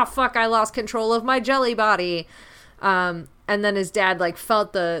 fuck, I lost control of my jelly body. And then his dad, like,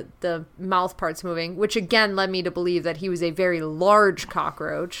 felt the mouth parts moving, which again led me to believe that he was a very large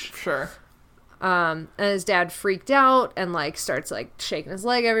cockroach. Sure. And his dad freaked out and, like, starts, like, shaking his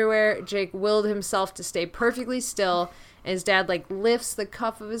leg everywhere. Jake willed himself to stay perfectly still. And his dad, like, lifts the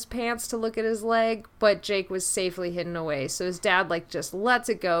cuff of his pants to look at his leg, but Jake was safely hidden away. So his dad, like, just lets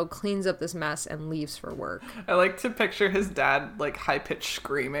it go, cleans up this mess, and leaves for work. I like to picture his dad, like, high-pitched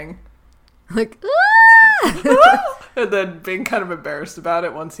screaming. Like, and then being kind of embarrassed about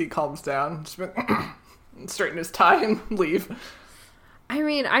it once he calms down. Just straighten his tie and leave. I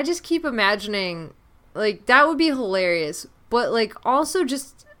mean, I just keep imagining, like, that would be hilarious. But, like, also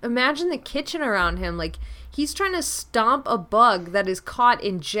just imagine the kitchen around him, like... he's trying to stomp a bug that is caught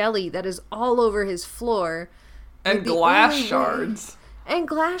in jelly that is all over his floor. And like, glass shards. And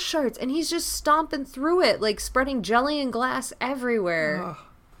glass shards. And he's just stomping through it, like spreading jelly and glass everywhere. Ugh.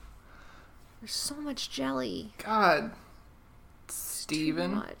 There's so much jelly. God. Steven?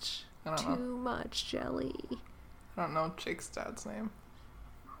 Too much. Too much jelly. I don't know Jake's dad's name.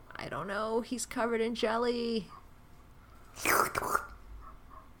 I don't know. He's covered in jelly.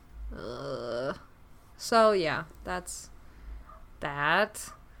 So, yeah, that's that.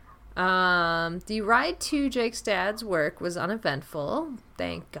 The ride to Jake's dad's work was uneventful,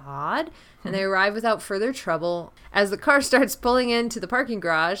 thank God, and they arrive without further trouble. As the car starts pulling into the parking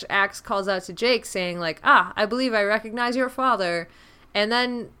garage, Axe calls out to Jake, saying, like, I believe I recognize your father. And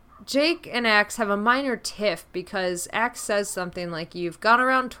then Jake and Axe have a minor tiff because Axe says something like, you've gone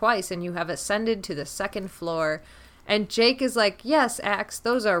around twice and you have ascended to the 2nd floor. And Jake is like, yes, Axe,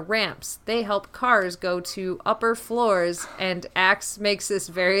 those are ramps. They help cars go to upper floors. And Axe makes this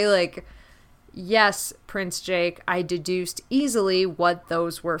very, like, yes, Prince Jake, I deduced easily what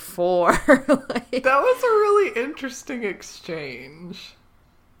those were for. That was a really interesting exchange.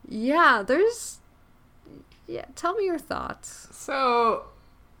 Yeah, tell me your thoughts. So,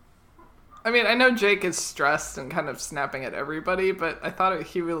 I mean, I know Jake is stressed and kind of snapping at everybody, but I thought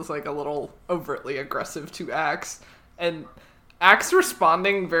he was, like, a little overtly aggressive to Axe. And Axe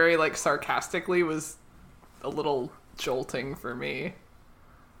responding very, like, sarcastically was a little jolting for me.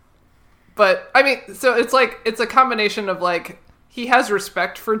 But, I mean, so it's, like, it's a combination of, like, he has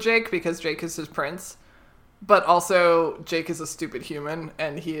respect for Jake because Jake is his prince, but also Jake is a stupid human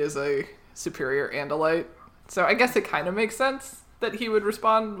and he is a superior Andalite. So I guess it kind of makes sense that he would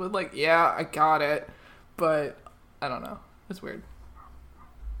respond with like, yeah, I got it. But I don't know. It's weird.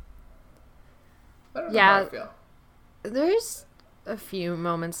 I don't know how I feel. There's a few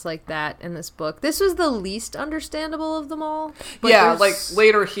moments like that in this book. This was the least understandable of them all. Yeah, like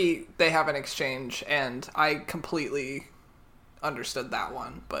later they have an exchange and I completely understood that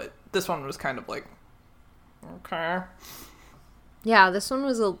one. But this one was kind of like, okay. Yeah, this one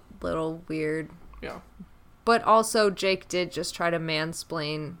was a little weird. Yeah. But also, Jake did just try to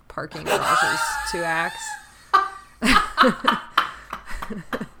mansplain parking garages to Axe.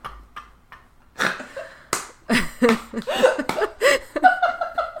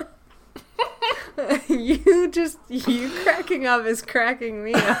 You cracking up is cracking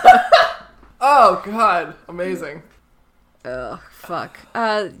me up. Oh, God. Amazing. Ugh, fuck.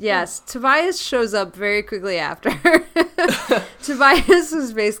 Yes, Tobias shows up very quickly after. Tobias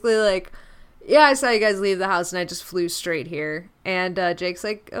was basically like, yeah, I saw you guys leave the house and I just flew straight here. And Jake's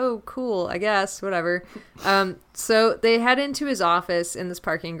like, oh, cool, I guess, whatever. So they head into his office in this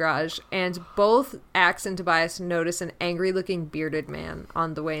parking garage, and both Axe and Tobias notice an angry-looking bearded man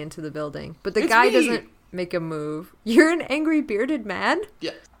on the way into the building. But the guy doesn't make a move. You're an angry bearded man?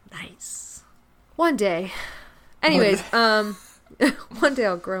 Yeah. Nice. One day. Anyways, one day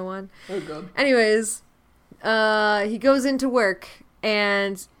I'll grow one. Oh, God. Anyways, he goes into work,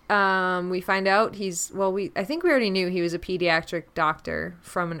 and we find out I think we already knew he was a pediatric doctor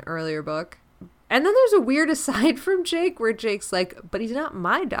from an earlier book. And then there's a weird aside from Jake where Jake's like, but he's not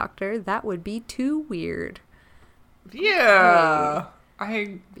my doctor. That would be too weird. Yeah.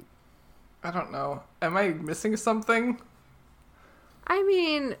 I don't know. Am I missing something? I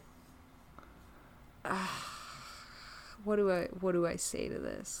mean, what do I say to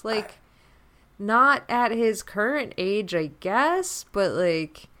this? Like, not at his current age, I guess, but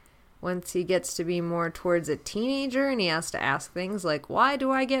like once he gets to be more towards a teenager and he has to ask things like, why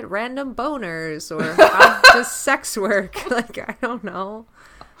do I get random boners? Or how does sex work? Like, I don't know.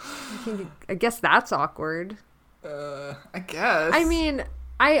 I guess that's awkward. I guess. I mean,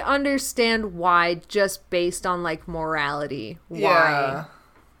 I understand why, just based on like morality. Why? Yeah.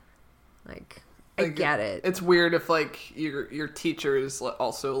 Like, I get it. It's weird if like your teacher is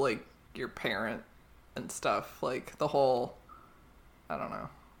also like your parent and stuff. Like the whole, I don't know.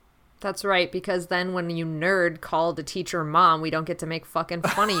 That's right, because then when you nerd call the teacher mom, we don't get to make fucking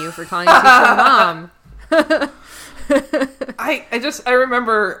fun of you for calling the teacher mom. I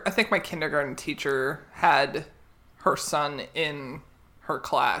remember, I think my kindergarten teacher had her son in her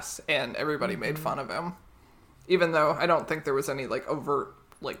class and everybody made fun of him. Even though I don't think there was any like overt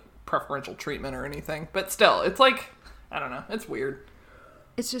like preferential treatment or anything. But still, it's like, I don't know, it's weird.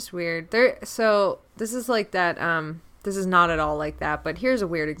 It's just weird. So this is like that, this is not at all like that, but here's a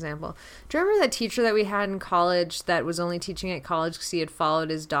weird example. Do you remember that teacher that we had in college that was only teaching at college because he had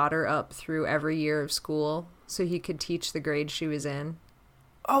followed his daughter up through every year of school so he could teach the grade she was in?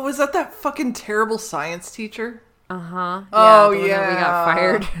 Oh, was that fucking terrible science teacher? Uh-huh. Oh, yeah. The one that we got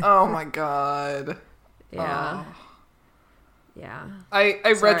fired. Oh, my God. Yeah. Oh. Yeah. I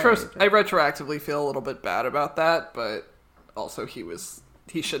retroactively feel a little bit bad about that, but also he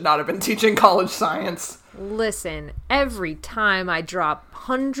should not have been teaching college science. Listen, every time I drop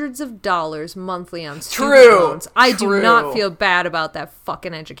hundreds of dollars monthly on student loans, I do not feel bad about that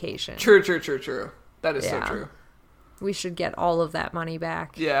fucking education. True. That is so true. We should get all of that money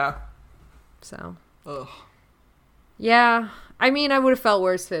back. Yeah. So. Ugh. Yeah. I mean, I would have felt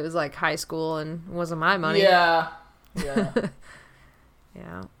worse if it was like high school and it wasn't my money. Yeah. Yeah.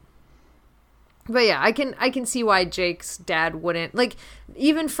 But yeah, I can see why Jake's dad wouldn't, like,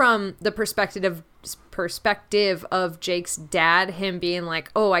 even from the perspective of Jake's dad, him being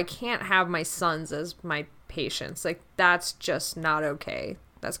like, oh, I can't have my sons as my patients. Like, that's just not okay.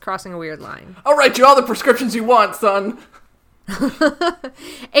 That's crossing a weird line. I'll write you all the prescriptions you want, son. ADD,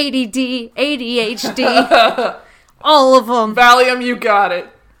 ADHD, all of them. Valium, you got it.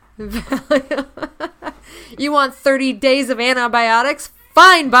 You want 30 days of antibiotics?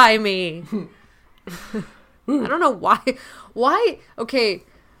 Fine by me. I don't know why. Okay,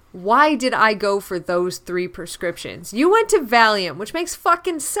 why did I go for those 3 prescriptions? You went to Valium, which makes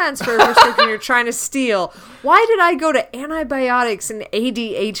fucking sense for a prescription you're trying to steal. Why did I go to antibiotics and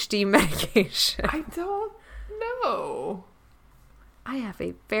ADHD medication? I don't know. I have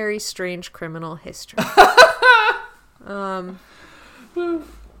a very strange criminal history.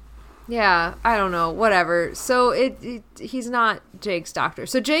 Yeah, I don't know, whatever. So he's not Jake's doctor.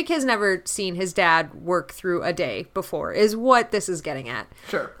 So Jake has never seen his dad work through a day before, is what this is getting at.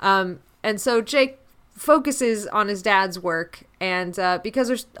 Sure. And so Jake focuses on his dad's work, and because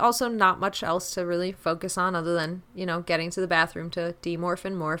there's also not much else to really focus on other than, getting to the bathroom to demorph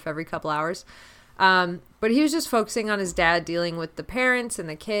and morph every couple hours. But he was just focusing on his dad dealing with the parents and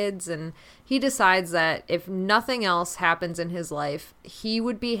the kids, and he decides that if nothing else happens in his life, he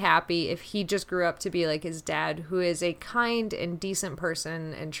would be happy if he just grew up to be like his dad, who is a kind and decent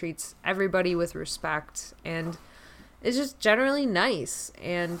person and treats everybody with respect and is just generally nice.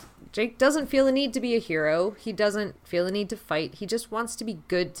 And Jake doesn't feel the need to be a hero. He doesn't feel the need to fight. He just wants to be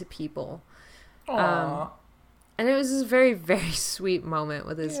good to people. Aww. And it was this very, very sweet moment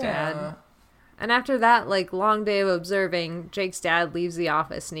with his dad. And after that, long day of observing, Jake's dad leaves the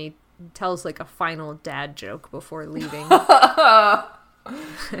office and he tells, a final dad joke before leaving. I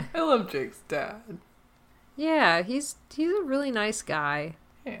love Jake's dad. Yeah, he's a really nice guy.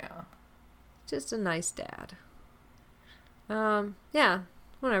 Yeah. Just a nice dad. Yeah,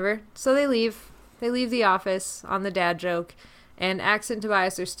 whatever. So they leave. They leave the office on the dad joke. And Axe and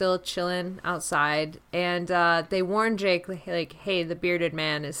Tobias are still chilling outside. And they warn Jake, hey, the bearded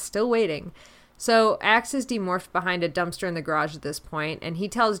man is still waiting. So Axe is demorphed behind a dumpster in the garage at this point, and he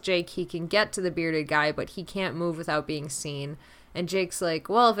tells Jake he can get to the bearded guy, but he can't move without being seen. And Jake's like,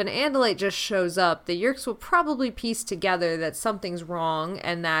 well, if an Andalite just shows up, the Yeerks will probably piece together that something's wrong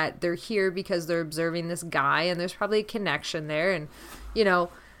and that they're here because they're observing this guy, and there's probably a connection there, and,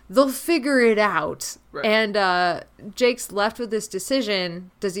 they'll figure it out. Right. And Jake's left with this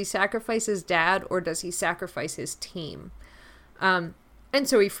decision. Does he sacrifice his dad, or does he sacrifice his team? And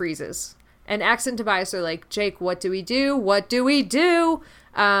so he freezes. And Axe and Tobias are like, Jake, what do we do? What do we do?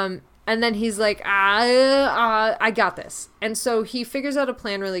 And then he's like, I got this. And so he figures out a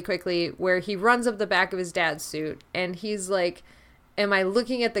plan really quickly where he runs up the back of his dad's suit. And he's like, am I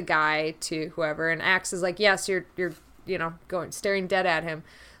looking at the guy to whoever? And Axe is like, yes, you're staring dead at him.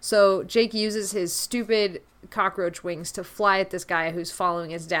 So Jake uses his stupid cockroach wings to fly at this guy who's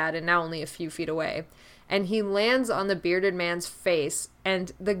following his dad and now only a few feet away. And he lands on the bearded man's face,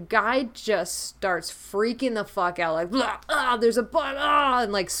 and the guy just starts freaking the fuck out, like, blah, there's a butt,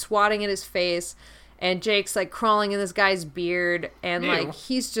 and swatting at his face. And Jake's crawling in this guy's beard, and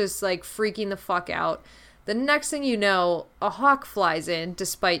he's just freaking the fuck out. The next thing you know, a hawk flies in,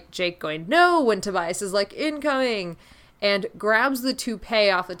 despite Jake going, no, when Tobias is incoming, and grabs the toupee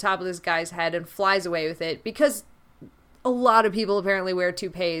off the top of this guy's head and flies away with it, because a lot of people apparently wear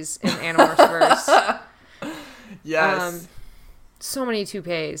toupees in Animorphsverse. Yes. So many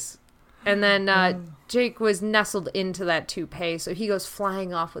toupees. And then Jake was nestled into that toupee, so he goes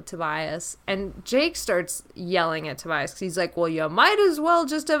flying off with Tobias. And Jake starts yelling at Tobias, because he's like, well, you might as well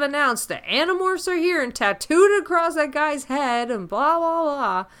just have announced the Animorphs are here and tattooed it across that guy's head and blah,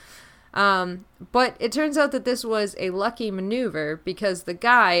 blah, blah. But it turns out that this was a lucky maneuver, because the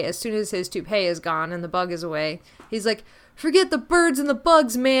guy, as soon as his toupee is gone and the bug is away, he's like, forget the birds and the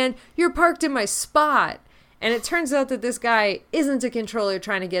bugs, man. You're parked in my spot. And it turns out that this guy isn't a controller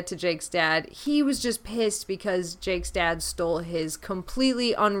trying to get to Jake's dad. He was just pissed because Jake's dad stole his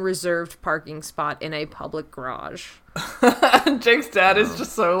completely unreserved parking spot in a public garage. Jake's dad is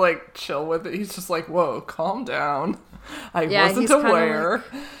just so, chill with it. He's just like, whoa, calm down. I wasn't aware.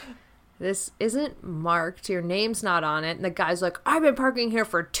 This isn't marked. Your name's not on it. And the guy's like, I've been parking here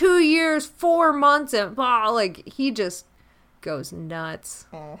for 2 years, 4 months, and blah. He just goes nuts.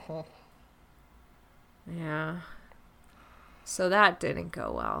 Uh-huh. Yeah. So that didn't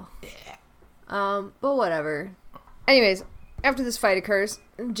go well. Yeah. But whatever. Anyways, after this fight occurs,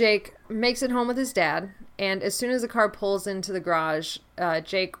 Jake makes it home with his dad, and as soon as the car pulls into the garage,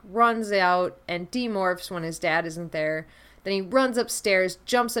 Jake runs out and demorphs when his dad isn't there. Then he runs upstairs,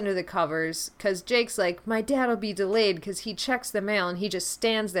 jumps under the covers, because Jake's like, my dad will be delayed because he checks the mail, and he just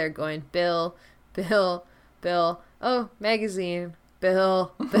stands there going, Bill, Bill, Bill, oh, magazine,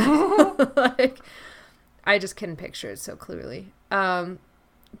 Bill, Bill. I just couldn't picture it so clearly.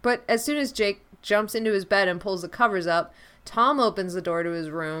 But as soon as Jake jumps into his bed and pulls the covers up, Tom opens the door to his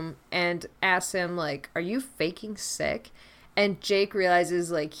room and asks him, are you faking sick? And Jake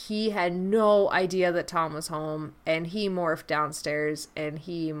realizes, he had no idea that Tom was home, and he morphed downstairs, and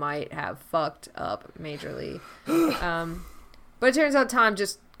he might have fucked up majorly. But it turns out Tom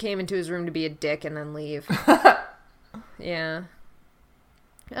just came into his room to be a dick and then leave. Yeah.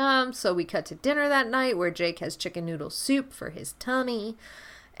 So we cut to dinner that night where Jake has chicken noodle soup for his tummy.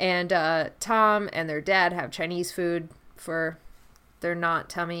 And Tom and their dad have Chinese food for their not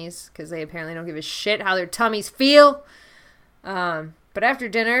tummies, because they apparently don't give a shit how their tummies feel. But after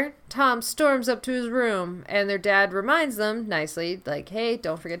dinner, Tom storms up to his room, and their dad reminds them nicely, like, hey,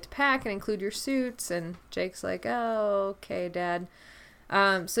 don't forget to pack and include your suits. And Jake's like, oh, okay, Dad.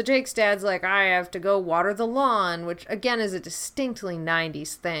 So Jake's dad's like, I have to go water the lawn, which, again, is a distinctly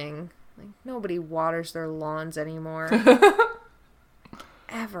 90s thing. Like, nobody waters their lawns anymore.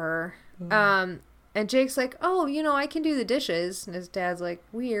 Ever. And Jake's like, oh, I can do the dishes. And his dad's like,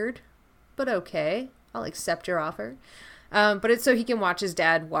 weird, but okay. I'll accept your offer. But it's so he can watch his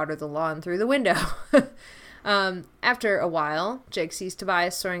dad water the lawn through the window. After a while, Jake sees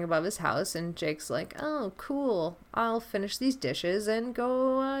Tobias soaring above his house, and Jake's like, oh, cool. I'll finish these dishes and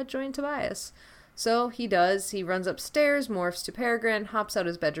go join Tobias. So he does. He runs upstairs, morphs to Peregrine, hops out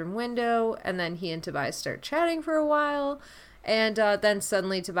his bedroom window, and then he and Tobias start chatting for a while. And then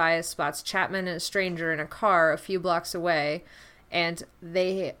suddenly Tobias spots Chapman and a stranger in a car a few blocks away, and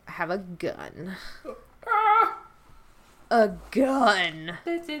they have a gun. A gun.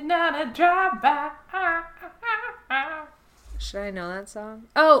 This is not a drive-by. Should I know that song?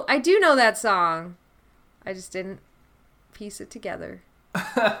 Oh, I do know that song. I just didn't piece it together.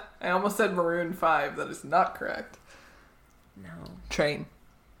 I almost said Maroon 5. That is not correct. No. Train.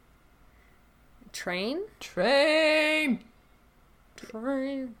 Train? Train.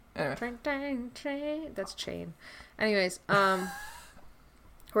 Train. Anyway. Train. That's chain. Anyways,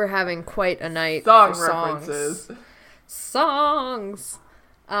 we're having quite a night Song for references. Songs.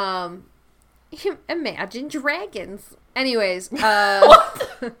 Imagine Dragons. Anyways,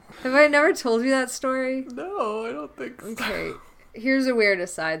 have I never told you that story? No, I don't think so. Okay, here's a weird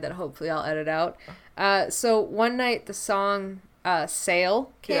aside that hopefully I'll edit out. So one night the song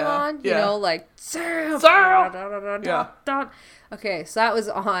Sail came on, like Sail. Yeah. Okay, so that was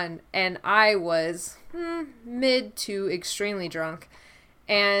on, and I was mid to extremely drunk,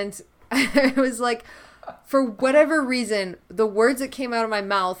 and I was like, for whatever reason, the words that came out of my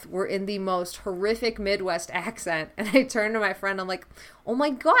mouth were in the most horrific Midwest accent. And I turned to my friend. I'm like, oh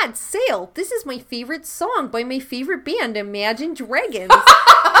my God, Sail. This is my favorite song by my favorite band, Imagine Dragons.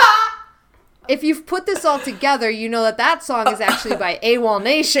 If you've put this all together, you know that song is actually by AWOL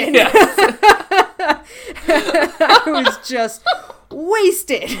Nation. Yes. I was just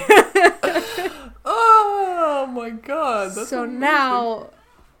wasted. Oh my God. That's so amazing. Now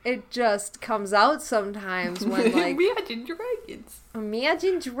it just comes out sometimes when, like, Imagine Dragons.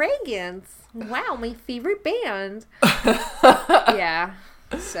 Imagine Dragons. Wow, my favorite band. Yeah.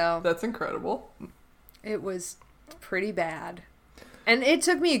 So That's incredible. it was pretty bad. And it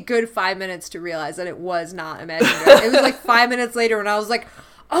took me a good 5 minutes to realize that it was not Imagine Dragons. It was like 5 minutes later when I was like,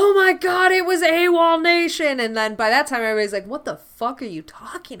 oh my God, it was AWOL Nation. And then by that time, everybody's like, what the fuck are you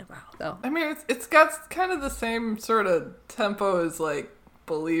talking about, though? I mean, it's got kind of the same sort of tempo as, like,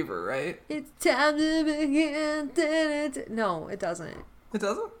 Believer, right? It's time to begin. No, it doesn't. It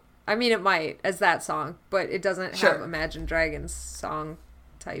doesn't? I mean, it might, as that song, but it doesn't Sure. have Imagine Dragons song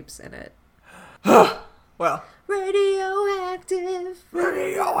types in it. Well. Radioactive.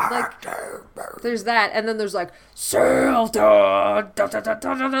 Radioactive. There's that, and then there's like, Sail, da, da, da, da,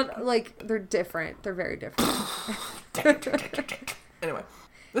 da, da, da. Like, they're different. They're very different. Anyway,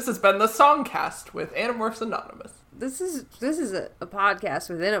 this has been the Songcast with Animorphs Anonymous. This is a podcast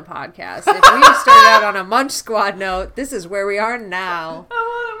within a podcast. If we started out on a Munch Squad note, this is where we are now.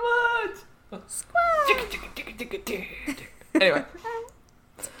 I want it much. Anyway.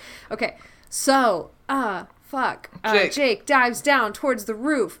 Okay, so, fuck. Jake dives down towards the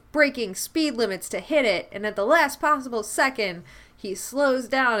roof, breaking speed limits to hit it, and at the last possible second, he slows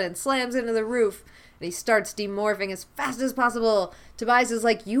down and slams into the roof, and he starts demorphing as fast as possible. Tobias is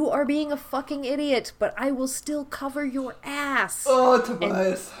like, you are being a fucking idiot, but I will still cover your ass. Oh,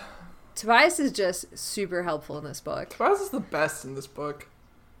 Tobias. Tobias is just super helpful in this book. Tobias is the best in this book.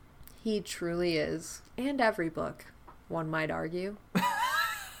 He truly is. And every book, one might argue.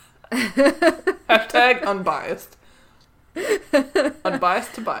 Hashtag unbiased.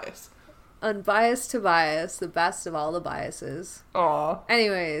 Unbiased Tobias. Unbiased Tobias, the best of all the biases. Aw.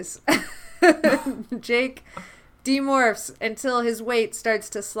 Anyways, Jake demorphs until his weight starts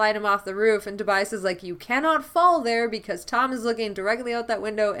to slide him off the roof, and Tobias is like, you cannot fall there because Tom is looking directly out that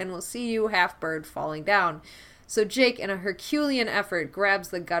window and will see you, half-bird, falling down. So Jake, in a Herculean effort, grabs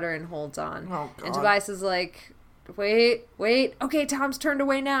the gutter and holds on. Oh, God. And Tobias is like, wait. Okay, Tom's turned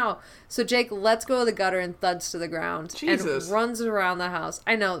away now. So Jake lets go of the gutter and thuds to the ground. Jesus. And runs around the house.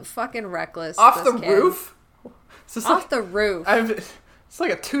 I know, fucking reckless. Off this the kid. roof? Off the roof. It's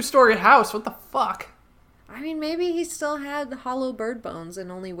like a 2-story house. What the fuck? I mean, maybe he still had hollow bird bones and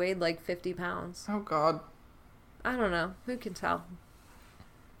only weighed like 50 pounds. Oh, God. I don't know. Who can tell?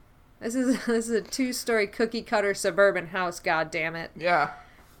 This is a 2-story cookie cutter suburban house, god damn it. Yeah.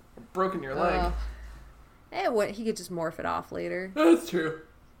 Broken your leg. He could just morph it off later. That's true.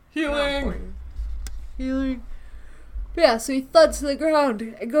 Healing. Yeah, so he thuds to the ground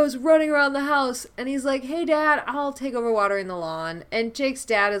and goes running around the house, and he's like, hey, Dad, I'll take over watering the lawn. And Jake's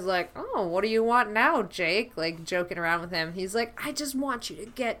dad is like, oh, what do you want now, Jake? Like, joking around with him. He's like, I just want you to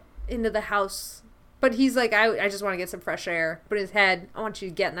get into the house. But he's like, I just want to get some fresh air. But in his head, I want you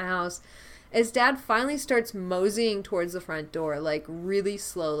to get in the house. His dad finally starts moseying towards the front door, like, really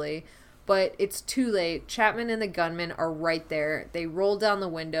slowly. But it's too late. Chapman and the gunman are right there. They roll down the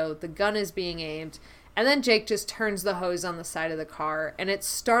window. The gun is being aimed. And then Jake just turns the hose on the side of the car, and it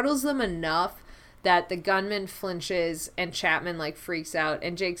startles them enough that the gunman flinches and Chapman, like, freaks out,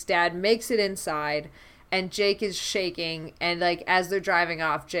 and Jake's dad makes it inside, and Jake is shaking, and, like, as they're driving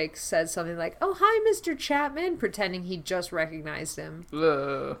off, Jake says something like, oh, hi, Mr. Chapman, pretending he just recognized him.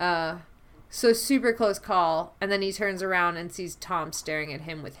 So super close call, and then he turns around and sees Tom staring at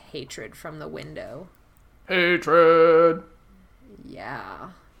him with hatred from the window. Hatred! Yeah.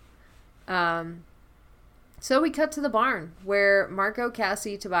 So we cut to the barn, where Marco,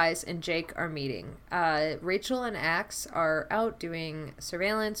 Cassie, Tobias, and Jake are meeting. Rachel and Axe are out doing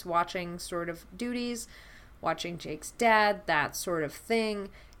surveillance, watching sort of duties, watching Jake's dad, that sort of thing.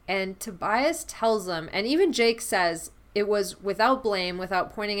 And Tobias tells them, and even Jake says, it was without blame,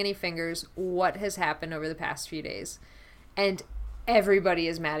 without pointing any fingers, what has happened over the past few days. And everybody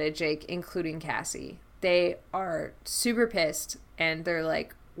is mad at Jake, including Cassie. They are super pissed, and they're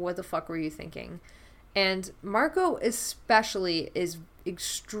like, what the fuck were you thinking? And Marco especially is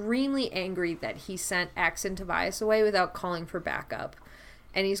extremely angry that he sent Axe and Tobias away without calling for backup.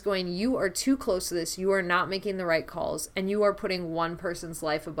 And he's going, you are too close to this. You are not making the right calls. And you are putting one person's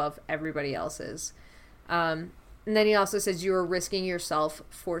life above everybody else's. And then he also says you are risking yourself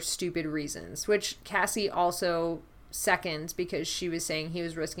for stupid reasons, which Cassie also seconds because she was saying he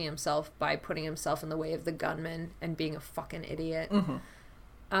was risking himself by putting himself in the way of the gunman and being a fucking idiot.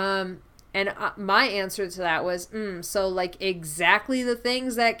 Mm-hmm. And my answer to that was, so, like, exactly the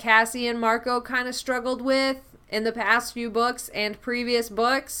things that Cassie and Marco kind of struggled with in the past few books and previous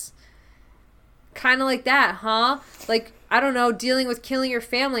books? Kind of like that, huh? Like, I don't know, dealing with killing your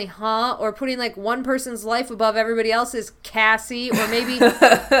family, huh? Or putting, like, one person's life above everybody else's, Cassie. Or maybe,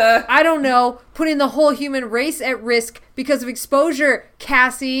 I don't know, putting the whole human race at risk because of exposure,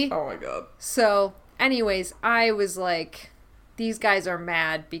 Cassie. Oh, my God. So, anyways, I was like, these guys are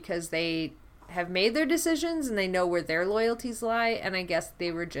mad because they have made their decisions and they know where their loyalties lie. And I guess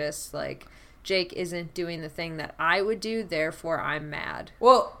they were just like, Jake isn't doing the thing that I would do, therefore I'm mad.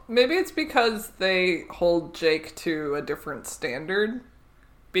 Well, maybe it's because they hold Jake to a different standard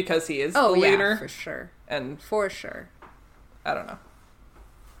because he is the leader. Yeah, for sure. And for sure. I don't know.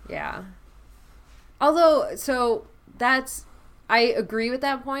 Yeah. Although, so that's... I agree with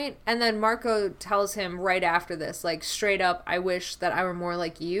that point. And then Marco tells him right after this, like, straight up, I wish that I were more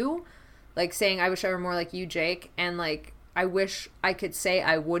like you. Like, saying, I wish I were more like you, Jake. And, like, I wish I could say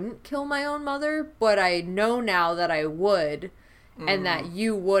I wouldn't kill my own mother, but I know now that I would and that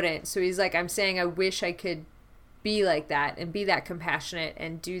you wouldn't. So he's like, I'm saying I wish I could be like that and be that compassionate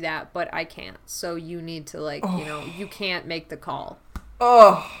and do that, but I can't. So you need to, like, you know, you can't make the call.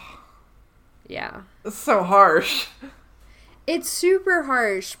 Oh. Yeah. It's so harsh. It's super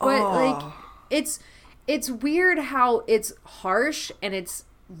harsh, but like it's weird how it's harsh and it's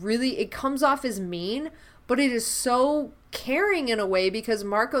really, it comes off as mean, but it is so caring in a way because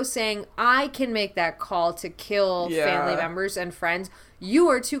Marco's saying, I can make that call to kill family members and friends. You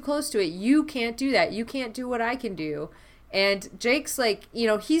are too close to it. You can't do that. You can't do what I can do. And Jake's like, you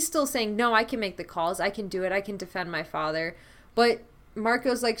know, he's still saying, no, I can make the calls. I can do it. I can defend my father. But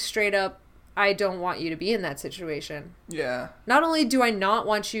Marco's like, straight up, I don't want you to be in that situation. Yeah. Not only do I not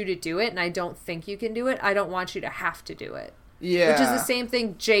want you to do it, and I don't think you can do it, I don't want you to have to do it. Yeah. Which is the same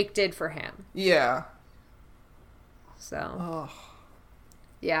thing Jake did for him. Yeah. So.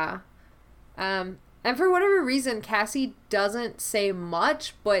 Yeah. And for whatever reason, Cassie doesn't say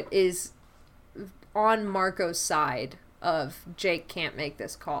much, but is on Marco's side of Jake can't make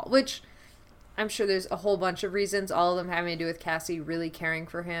this call, which... I'm sure there's a whole bunch of reasons, all of them having to do with Cassie really caring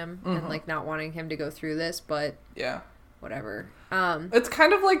for him and, like, not wanting him to go through this, but... Yeah. Whatever. It's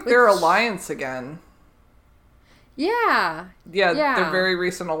kind of like their alliance again. Yeah. Yeah, their very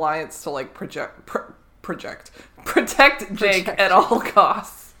recent alliance to, like, protect Jake at all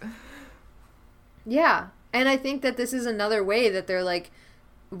costs. Yeah. And I think that this is another way that they're, like,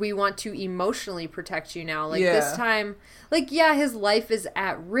 we want to emotionally protect you now. Like, Yeah. this time, like, yeah, his life is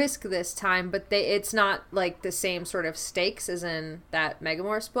at risk this time, but it's not, like, the same sort of stakes as in that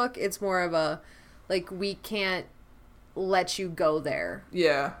Megamorphs book. It's more of a, like, we can't let you go there.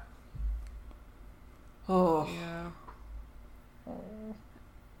 Yeah. Oh. Yeah.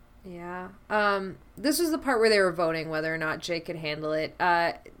 Yeah. This was the part where they were voting whether or not Jake could handle it.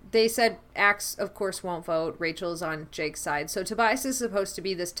 They said Axe, of course, won't vote. Rachel's on Jake's side. So Tobias is supposed to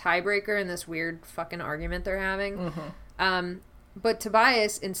be this tiebreaker in this weird fucking argument they're having. Mm-hmm. But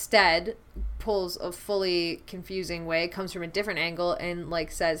Tobias instead pulls a fully confusing way, comes from a different angle, and,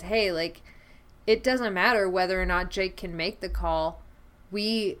 like, says, hey, like, it doesn't matter whether or not Jake can make the call.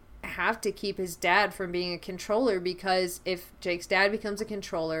 We have to keep his dad from being a controller, because if Jake's dad becomes a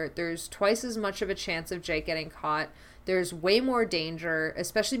controller, there's twice as much of a chance of Jake getting caught. There's way more danger,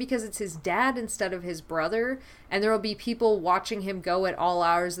 especially because it's his dad instead of his brother, and there will be people watching him go at all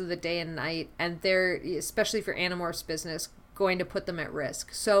hours of the day and night, and they're, especially for Animorphs business, going to put them at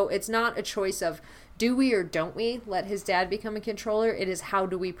risk. So it's not a choice of do we or don't we let his dad become a controller, it is how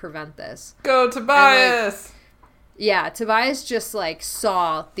do we prevent this. Go Tobias! And, like, yeah, Tobias just, like,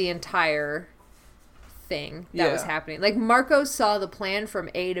 saw the entire thing that was happening. Like, Marco saw the plan from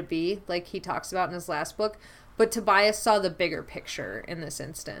A to B, like he talks about in his last book, but Tobias saw the bigger picture in this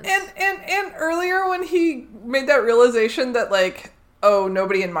instance. And earlier when he made that realization that, like, oh,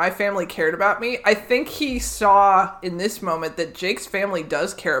 nobody in my family cared about me, I think he saw in this moment that Jake's family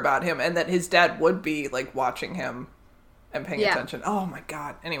does care about him and that his dad would be, like, watching him and paying attention. Oh, my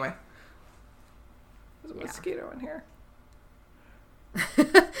God. Anyway. There's a mosquito in here.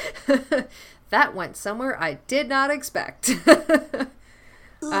 That went somewhere I did not expect.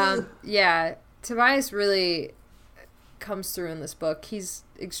 Yeah, Tobias really comes through in this book. He's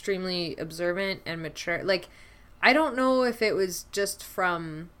extremely observant and mature. Like, I don't know if it was just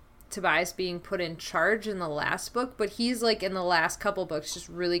from Tobias being put in charge in the last book, but he's, like, in the last couple books just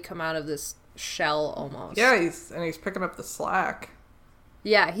really come out of this shell almost. Yeah, he's picking up the slack.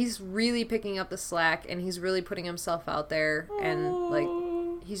 Yeah, he's really picking up the slack, and he's really putting himself out there, and, like,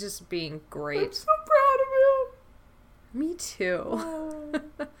 he's just being great. I'm so proud of him. Me too.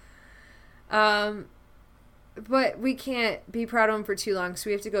 But we can't be proud of him for too long, so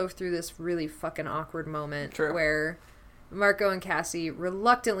we have to go through this really fucking awkward moment where Marco and Cassie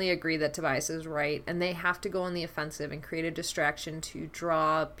reluctantly agree that Tobias is right, and they have to go on the offensive and create a distraction to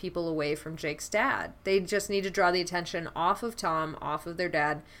draw people away from Jake's dad. They just need to draw the attention off of Tom, off of their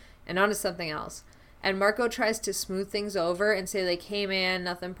dad, and onto something else. And Marco tries to smooth things over and say, like, hey man,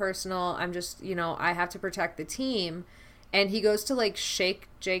 nothing personal, I'm just, I have to protect the team. And he goes to, like, shake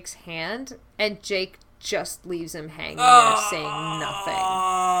Jake's hand, and Jake just leaves him hanging there saying nothing.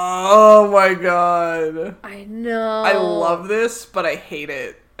 Oh my God. I know. I love this, but I hate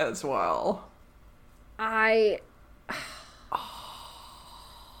it as well. Ugh.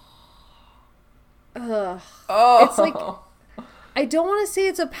 Oh. It's like, I don't want to say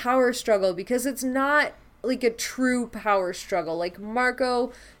it's a power struggle, because it's not, like, a true power struggle. Like,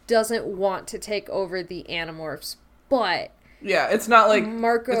 Marco doesn't want to take over the Animorphs, but yeah, it's not like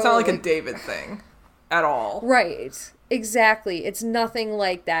Marco, it's not like a David thing at all. Right. Exactly. It's nothing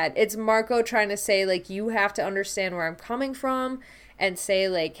like that. It's Marco trying to say, like, you have to understand where I'm coming from, and say,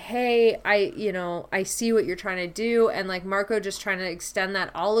 like, hey, I see what you're trying to do, and, like, Marco just trying to extend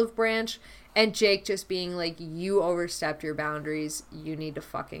that olive branch, and Jake just being like, you overstepped your boundaries, you need to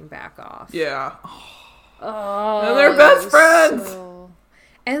fucking back off. Yeah. Oh, and they're best friends.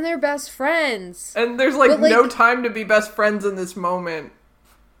 And they're best friends. And there's, like, no time to be best friends in this moment.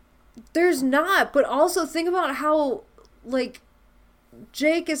 There's not, but also think about how, like,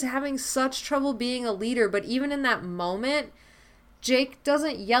 Jake is having such trouble being a leader, but even in that moment, Jake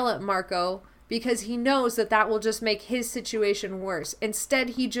doesn't yell at Marco because he knows that will just make his situation worse. Instead,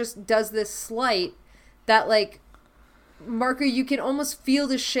 he just does this slight that, like, Marco, you can almost feel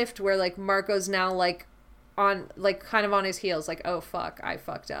the shift where, like, Marco's now, like, on, like, kind of on his heels, like, oh, fuck, I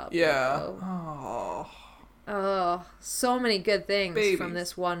fucked up. Yeah. Like, oh, so many good things from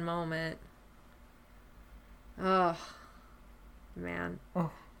this one moment. Oh, man.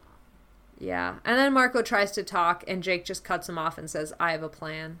 Oh. Yeah. And then Marco tries to talk, and Jake just cuts him off and says, I have a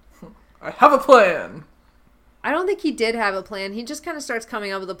plan. I have a plan. I don't think he did have a plan. He just kind of starts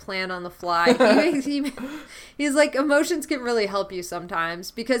coming up with a plan on the fly. He's like, emotions can really help you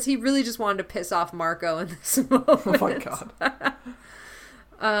sometimes, because he really just wanted to piss off Marco in this moment. Oh my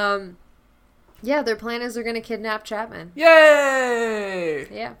God. Yeah, their plan is they're going to kidnap Chapman. Yay!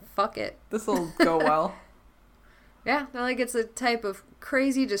 Yeah, fuck it. This'll go well. Yeah, they're like, it's the type of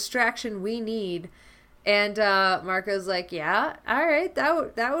crazy distraction we need. And Marco's like, yeah, all right,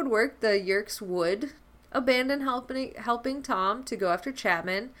 that would work. The Yeerks would abandon helping Tom to go after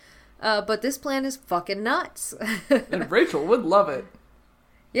Chapman. But this plan is fucking nuts. And Rachel would love it.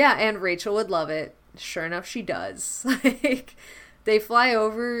 Yeah, and Rachel would love it. Sure enough, she does. Like, they fly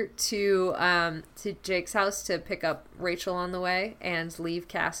over to Jake's house to pick up Rachel on the way and leave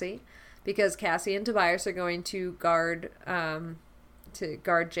Cassie, because Cassie and Tobias are going to guard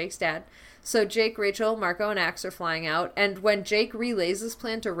Jake's dad. So Jake, Rachel, Marco, and Axe are flying out, and when Jake relays this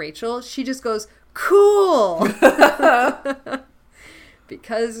plan to Rachel, she just goes, "Cool,"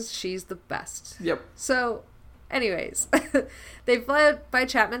 because she's the best. Yep. So, anyways, they fly out by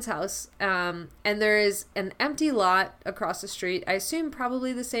Chapman's house, and there is an empty lot across the street. I assume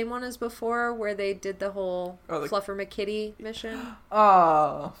probably the same one as before, where they did the whole Fluffer McKitty mission.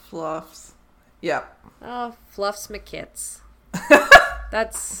 Oh, Fluffs. Yep. Oh, Fluffs McKits.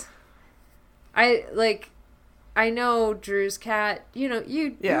 That's... I know Drew's cat. You know,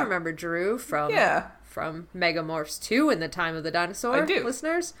 you remember Drew from Megamorphs 2 in the Time of the Dinosaur, I do.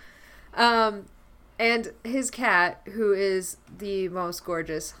 Listeners. And his cat, who is the most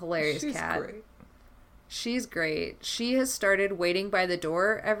gorgeous, hilarious cat. Great. She's great. She has started waiting by the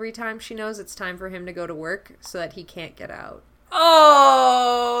door every time she knows it's time for him to go to work so that he can't get out.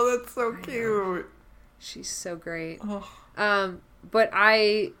 Oh, that's so cute. She's so great. Oh. But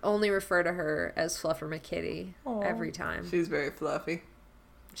I only refer to her as Fluffer McKitty every time. She's very fluffy.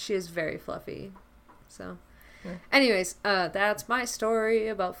 She is very fluffy. So, anyways, that's my story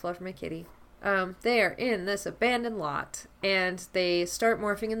about Fluffer McKitty. They are in this abandoned lot, and they start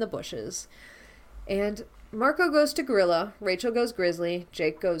morphing in the bushes. And Marco goes to gorilla, Rachel goes grizzly,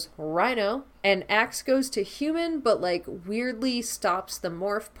 Jake goes rhino, and Axe goes to human, but, like, weirdly stops the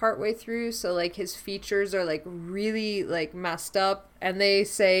morph partway through, so, like, his features are, like, really, like, messed up, and they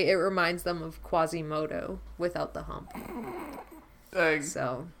say it reminds them of Quasimodo without the hump. I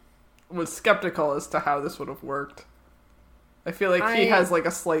was skeptical as to how this would have worked. I feel like he has, like,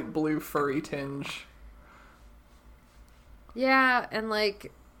 a slight blue furry tinge. Yeah, and,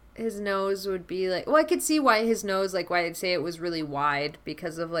 like, his nose would be, like... Well, I could see why his nose, like, why I'd say it was really wide,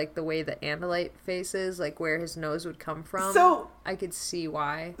 because of, like, the way the Andalite face is, like, where his nose would come from. So... I could see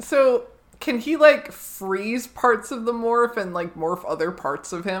why. So, can he, like, freeze parts of the morph and, like, morph other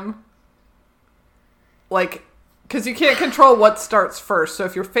parts of him? Like, because you can't control what starts first, so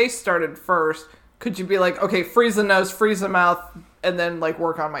if your face started first... Could you be like, okay, freeze the nose, freeze the mouth, and then, like,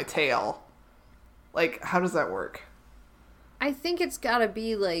 work on my tail? Like, how does that work? I think it's gotta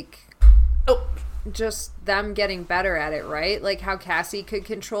be, like, just them getting better at it, right? Like how Cassie could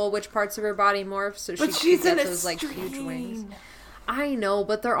control which parts of her body morph, so she could get those, like, huge wings. I know,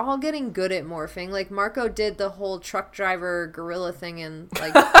 but they're all getting good at morphing. Like, Marco did the whole truck driver gorilla thing in,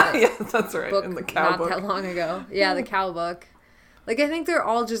 like, yeah, that's right, book in the cow book. Not that long ago. Yeah, the cow book. Like, I think they're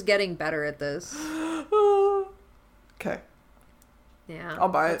all just getting better at this. Okay. Yeah. I'll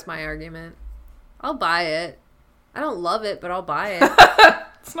buy it. That's my argument. I'll buy it. I don't love it, but I'll buy it.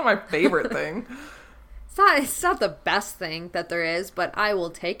 It's not my favorite thing. It's not the best thing that there is, but I will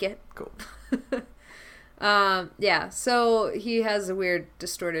take it. Cool. Yeah, so he has weird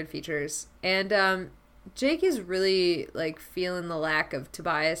distorted features. And Jake is really, like, feeling the lack of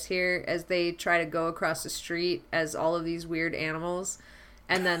Tobias here as they try to go across the street as all of these weird animals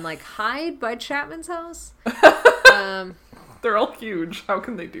and then, like, hide by Chapman's house. They're all huge. How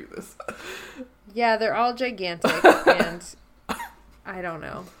can they do this? Yeah, they're all gigantic, and I don't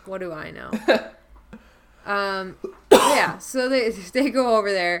know. What do I know? Yeah, so they go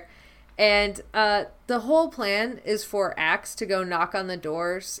over there, and the whole plan is for Axe to go knock on the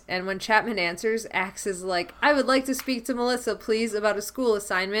doors, and when Chapman answers, Axe is like, I would like to speak to Melissa, please, about a school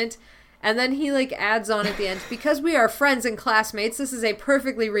assignment. And then he, like, adds on at the end, because we are friends and classmates, this is a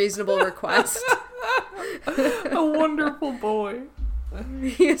perfectly reasonable request. A wonderful boy.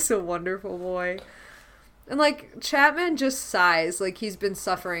 He is a wonderful boy. And, like, Chapman just sighs like he's been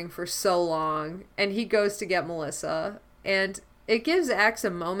suffering for so long, and he goes to get Melissa, and it gives Axe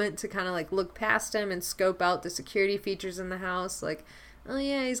a moment to kind of, like, look past him and scope out the security features in the house, like, oh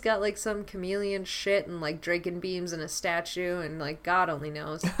yeah, he's got, like, some chameleon shit and, like, Draken beams and a statue, and, like, God only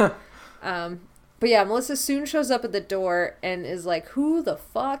knows. But yeah, Melissa soon shows up at the door and is like, who the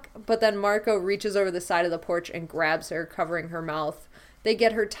fuck? But then Marco reaches over the side of the porch and grabs her, covering her mouth. They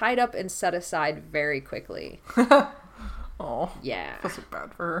get her tied up and set aside very quickly. Oh, yeah. That's so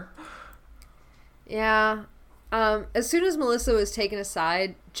bad for her. Yeah. As soon as Melissa was taken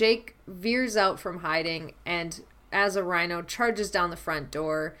aside, Jake veers out from hiding and, as a rhino, charges down the front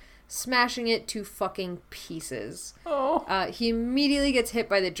door, smashing it to fucking pieces. Oh. He immediately gets hit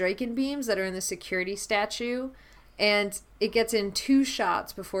by the Draken beams that are in the security statue, and it gets in 2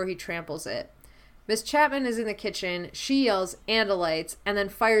 shots before he tramples it. Miss Chapman is in the kitchen. She yells Andalites and then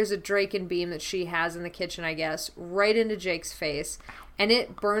fires a Draken beam that she has in the kitchen, I guess, right into Jake's face. And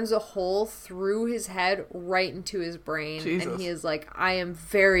it burns a hole through his head right into his brain. Jesus. And he is like, I am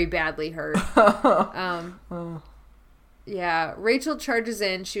very badly hurt. Yeah, Rachel charges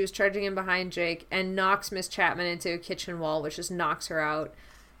in. She was charging in behind Jake and knocks Miss Chapman into a kitchen wall, which just knocks her out.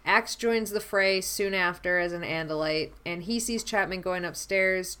 Axe joins the fray soon after as an Andalite, and he sees Chapman going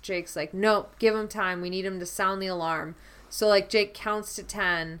upstairs. Jake's like, nope, give him time. We need him to sound the alarm. So, like, Jake counts to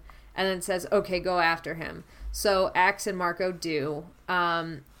 10 and then says, okay, go after him. So Axe and Marco do.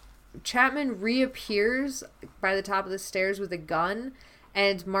 Chapman reappears by the top of the stairs with a gun,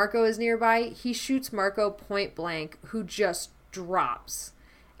 and Marco is nearby. He shoots Marco point blank, who just drops.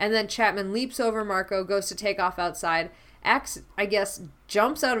 And then Chapman leaps over Marco, goes to take off outside. Axe, I guess,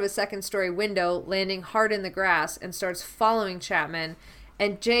 jumps out of a second-story window, landing hard in the grass, and starts following Chapman.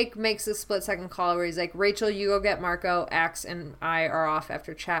 And Jake makes a split-second call where he's like, Rachel, you go get Marco. Axe and I are off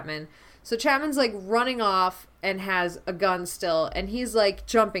after Chapman. So Chapman's, like, running off and has a gun still. And he's, like,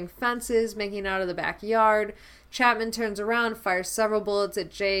 jumping fences, making it out of the backyard. Chapman turns around, fires several bullets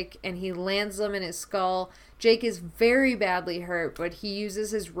at Jake, and he lands them in his skull. Jake is very badly hurt, but he uses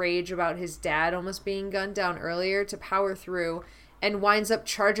his rage about his dad almost being gunned down earlier to power through and winds up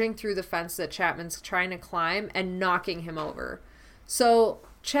charging through the fence that Chapman's trying to climb and knocking him over. So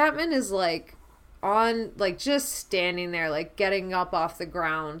Chapman is like on, like just standing there, like getting up off the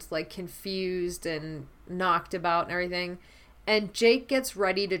ground, like confused and knocked about and everything. And Jake gets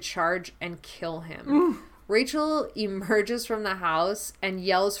ready to charge and kill him. Rachel emerges from the house and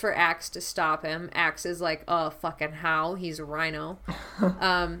yells for Axe to stop him. Axe is like, oh, fucking how? He's a rhino.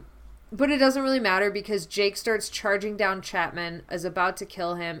 But it doesn't really matter because Jake starts charging down Chapman, is about to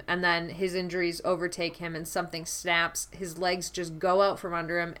kill him, and then his injuries overtake him and something snaps. His legs just go out from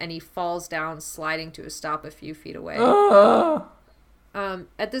under him and he falls down, sliding to a stop a few feet away.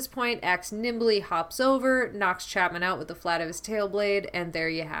 At this point, Axe nimbly hops over, knocks Chapman out with the flat of his tail blade, and there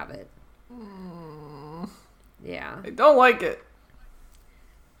you have it. Yeah. I don't like it.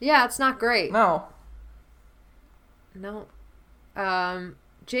 Yeah, it's not great. No.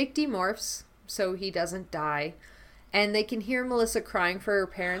 Jake demorphs, so he doesn't die. And they can hear Melissa crying for her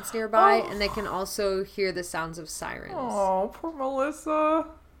parents nearby, and they can also hear the sounds of sirens. Oh, poor Melissa.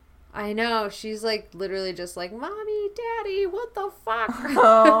 I know. She's like literally just like, Mommy, Daddy, what the fuck?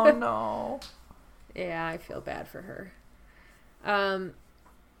 Oh, no. Yeah, I feel bad for her.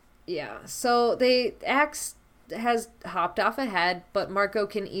 Yeah, so Axe has hopped off ahead, but Marco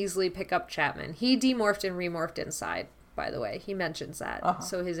can easily pick up Chapman. He demorphed and remorphed inside, by the way. He mentions that,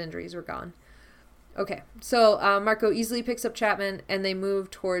 so his injuries were gone. Okay, so Marco easily picks up Chapman, and they move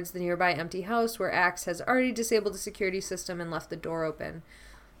towards the nearby empty house where Axe has already disabled the security system and left the door open.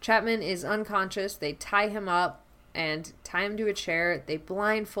 Chapman is unconscious. They tie him up and tie him to a chair. They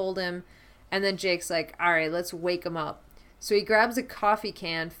blindfold him, and then Jake's like, all right, let's wake him up. So he grabs a coffee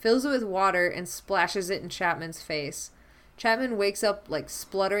can, fills it with water, and splashes it in Chapman's face. Chapman wakes up, like,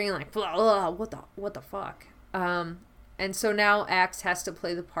 spluttering, like, what the fuck? And so now Axe has to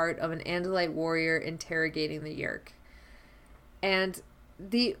play the part of an Andalite warrior interrogating the Yeerk. And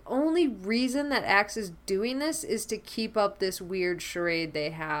the only reason that Axe is doing this is to keep up this weird charade they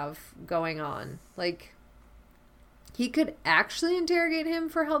have going on. Like, he could actually interrogate him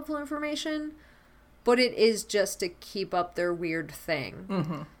for helpful information, but it is just to keep up their weird thing.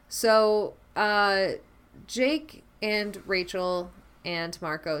 Mm-hmm. So, Jake and Rachel and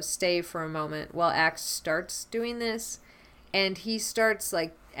Marco stay for a moment while Axe starts doing this, and he starts,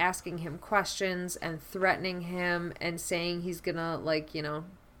 like, asking him questions and threatening him and saying he's gonna, like, you know,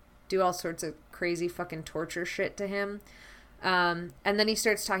 do all sorts of crazy fucking torture shit to him. And then he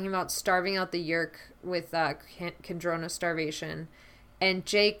starts talking about starving out the Yeerk with Kandrona starvation. And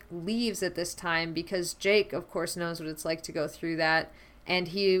Jake leaves at this time because Jake, of course, knows what it's like to go through that. And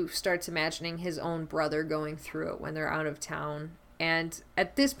he starts imagining his own brother going through it when they're out of town. And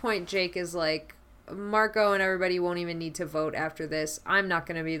at this point, Jake is like, Marco and everybody won't even need to vote after this. I'm not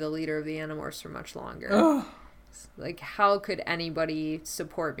going to be the leader of the Animorphs for much longer. Like, how could anybody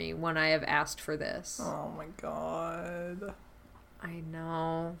support me when I have asked for this? Oh my god. I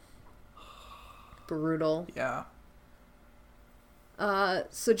know. Brutal. Yeah.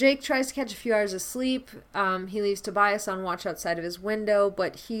 So Jake tries to catch a few hours of sleep. He leaves Tobias on watch outside of his window,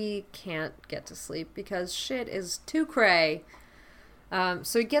 but he can't get to sleep because shit is too cray.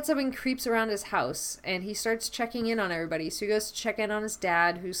 So he gets up and creeps around his house, and he starts checking in on everybody. So he goes to check in on his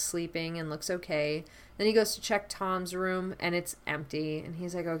dad, who's sleeping and looks okay. Then he goes to check Tom's room, and it's empty. And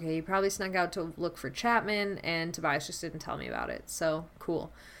he's like, okay, he probably snuck out to look for Chapman, and Tobias just didn't tell me about it. So,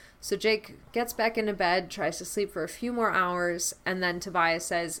 cool. So Jake gets back into bed, tries to sleep for a few more hours, and then Tobias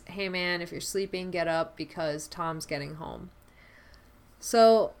says, hey man, if you're sleeping, get up because Tom's getting home.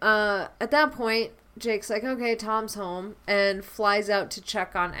 So, at that point, Jake's like, okay, Tom's home, and flies out to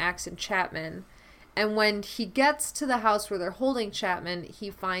check on Axe and Chapman. And when he gets to the house where they're holding Chapman,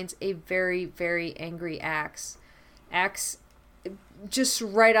 he finds a very, very angry Axe. Axe, just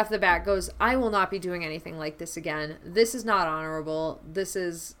right off the bat, goes, I will not be doing anything like this again. This is not honorable. This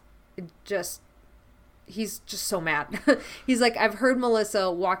is just... He's just so mad. He's like, I've heard Melissa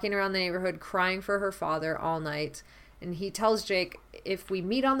walking around the neighborhood crying for her father all night. And he tells Jake, if we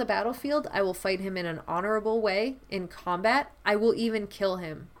meet on the battlefield, I will fight him in an honorable way in combat. I will even kill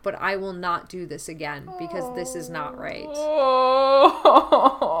him, but I will not do this again because this is not right. Oh,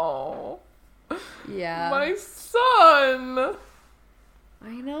 yeah. My son.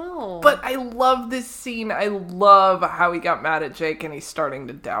 I know. But I love this scene. I love how he got mad at Jake and he's starting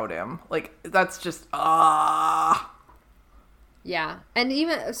to doubt him. Like, that's just, Yeah. And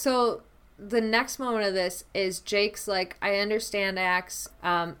even, so... The next moment of this is Jake's like, I understand, Axe.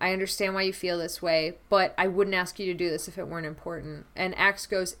 I understand why you feel this way, but I wouldn't ask you to do this if it weren't important. And Axe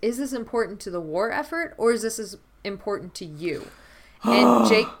goes, is this important to the war effort, or is this important to you? And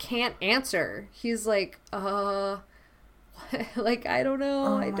Jake can't answer. He's like, like, I don't know.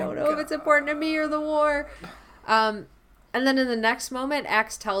 Oh I don't know if it's important to me or the war. And then in the next moment,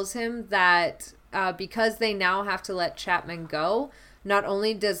 Axe tells him that because they now have to let Chapman go, not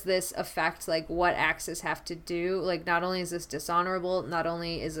only does this affect, like, what Axes have to do, like, not only is this dishonorable, not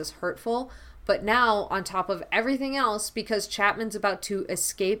only is this hurtful, but now, on top of everything else, because Chapman's about to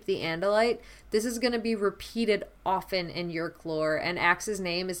escape the Andalite, this is going to be repeated often in Yeerk lore, and Axe's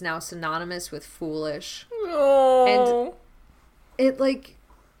name is now synonymous with foolish. Oh. And it, like,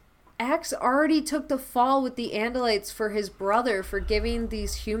 Axe already took the fall with the Andalites for his brother for giving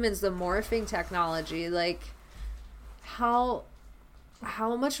these humans the morphing technology. Like, how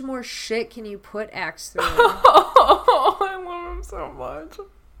much more shit can you put Axe through? Oh, I love him so much.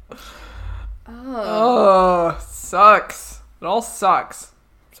 Oh, sucks. It all sucks.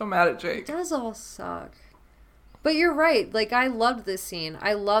 I'm so mad at Jake. It does all suck. But you're right. Like, I loved this scene.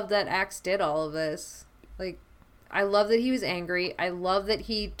 I love that Axe did all of this. Like, I love that he was angry. I love that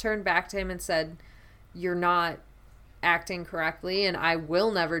he turned back to him and said, you're not acting correctly, and I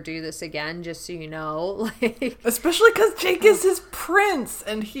will never do this again, just so you know. Like, especially because Jake is his prince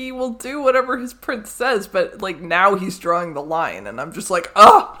and he will do whatever his prince says, but like now he's drawing the line and I'm just like,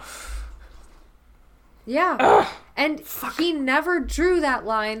 yeah. And he never drew that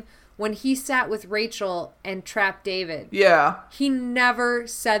line when he sat with Rachel and trapped David. Yeah. He never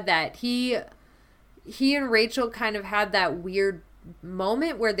said that. He and Rachel kind of had that weird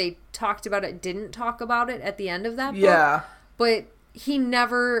moment where they talked about it, didn't talk about it at the end of that book. Yeah. But he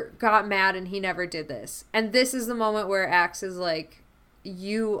never got mad and he never did this. And this is the moment where Axe is like,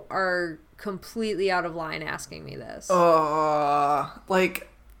 you are completely out of line asking me this.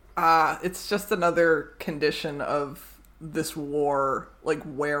 It's just another condition of this war, like,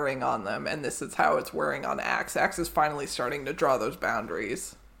 wearing on them, and this is how it's wearing on Axe. Axe is finally starting to draw those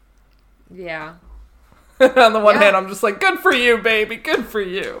boundaries. Yeah. On the one hand, I'm just like, good for you, baby, good for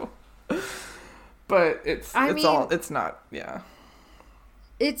you. But it's not.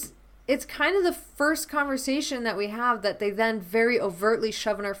 It's kind of the first conversation that we have that they then very overtly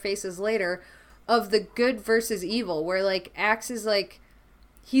shove in our faces later of the good versus evil, where, like, Axe is like,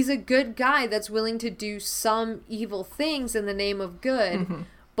 he's a good guy that's willing to do some evil things in the name of good,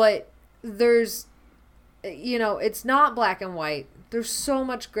 but there's, you know, it's not black and white. There's so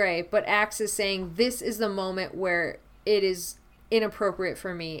much gray, but Axe is saying this is the moment where it is inappropriate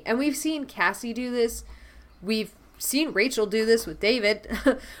for me. And we've seen Cassie do this. We've seen Rachel do this with David.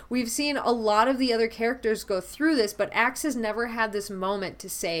 We've seen a lot of the other characters go through this, but Axe has never had this moment to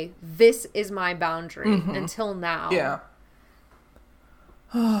say, this is my boundary until now. Yeah.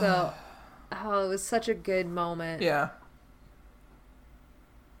 So, it was such a good moment. Yeah.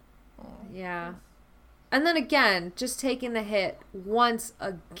 Yeah. And then again, just taking the hit once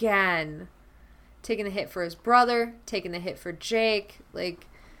again. Taking the hit for his brother, taking the hit for Jake. Like,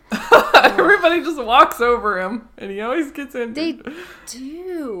 everybody just walks over him, and he always gets in. They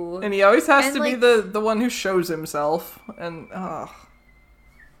do. And he always has to be the one who shows himself. And,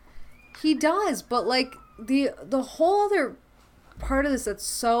 he does, but, like, the whole other part of this that's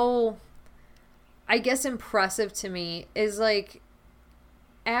so, I guess, impressive to me is, like,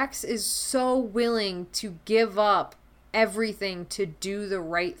 Axe is so willing to give up everything to do the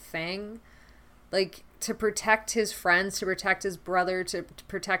right thing. Like, to protect his friends, to protect his brother, to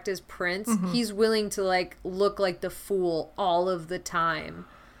protect his prince. Mm-hmm. He's willing to, like, look like the fool all of the time.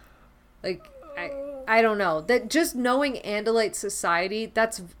 Like, I don't know. That just knowing Andalite society,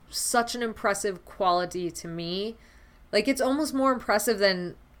 that's such an impressive quality to me. Like, it's almost more impressive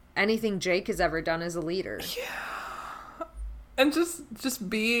than anything Jake has ever done as a leader. Yeah. And just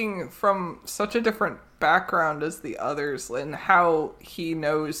being from such a different background as the others, and how he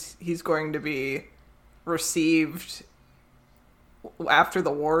knows he's going to be received after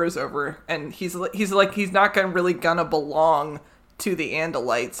the war is over, and he's not gonna belong to the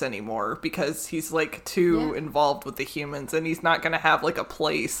Andalites anymore because he's like too involved with the humans, and he's not gonna have like a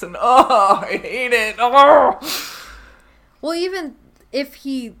place. And I hate it. Well, even if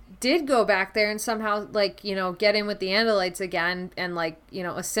he did go back there and somehow, like, you know, get in with the Andalites again and, like, you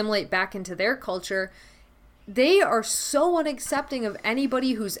know, assimilate back into their culture, they are so unaccepting of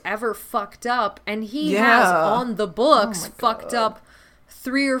anybody who's ever fucked up, and he has on the books fucked up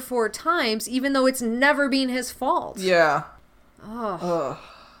 3 or 4 times, even though it's never been his fault. Yeah. Ugh.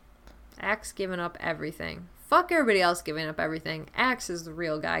 Axe giving up everything. Fuck everybody else giving up everything. Axe is the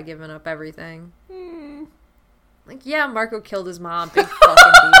real guy giving up everything. Like, yeah, Marco killed his mom. Big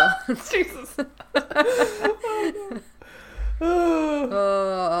fucking deal. Jesus.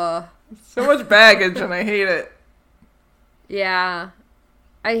 So much baggage, and I hate it. Yeah.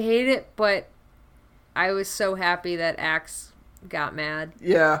 I hate it, but I was so happy that Axe got mad.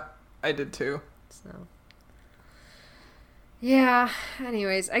 Yeah, I did too. So. Yeah,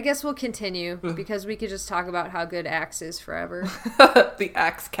 anyways, I guess we'll continue, because we could just talk about how good Axe is forever. The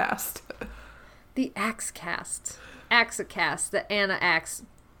Axe cast. The Axe cast. Axacast. The Anna Axe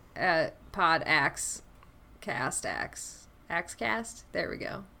pod Axe cast Axe. Axe cast? There we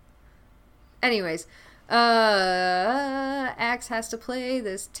go. Anyways, Axe has to play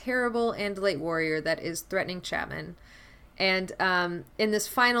this terrible Andalite warrior that is threatening Chapman. And in this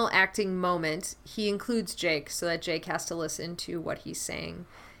final acting moment, he includes Jake so that Jake has to listen to what he's saying.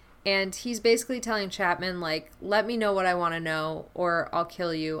 And he's basically telling Chapman, like, let me know what I want to know, or I'll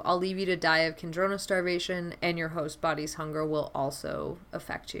kill you. I'll leave you to die of Kandrona starvation, and your host body's hunger will also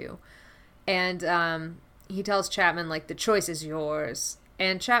affect you. And he tells Chapman, like, the choice is yours.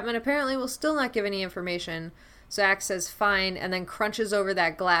 And Chapman apparently will still not give any information. So Axe says fine, and then crunches over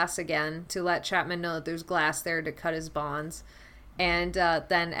that glass again to let Chapman know that there's glass there to cut his bonds. And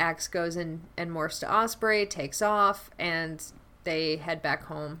then Axe goes and morphs to Osprey, takes off, and they head back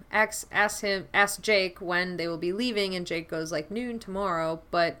home. Axe asks Jake when they will be leaving, and Jake goes like noon tomorrow,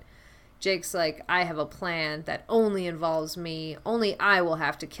 but Jake's like, I have a plan that only involves me. Only I will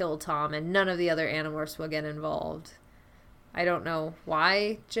have to kill Tom, and none of the other Animorphs will get involved. I don't know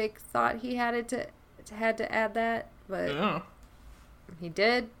why Jake thought he had to add that, but he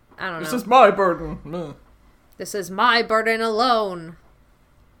did. I don't know. This is my burden. This is my burden alone.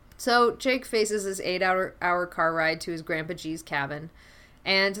 So Jake faces this 8-hour car ride to his Grandpa G's cabin,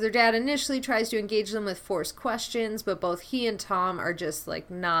 and their dad initially tries to engage them with forced questions, but both he and Tom are just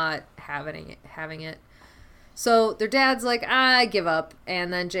like not having it. So their dad's like, I give up,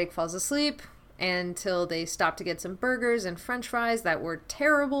 and then Jake falls asleep until they stop to get some burgers and french fries that were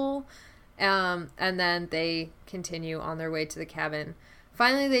terrible, and then they continue on their way to the cabin.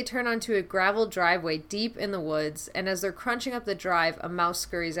 Finally, they turn onto a gravel driveway deep in the woods, and as they're crunching up the drive, a mouse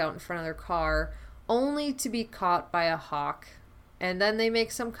scurries out in front of their car, only to be caught by a hawk. And then they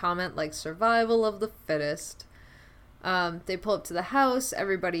make some comment like survival of the fittest. They pull up to the house,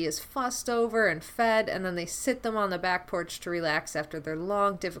 everybody is fussed over and fed, and then they sit them on the back porch to relax after their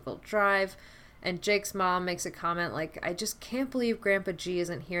long, difficult drive. And Jake's mom makes a comment like, I just can't believe Grandpa G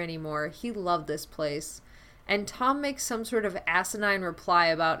isn't here anymore. He loved this place. And Tom makes some sort of asinine reply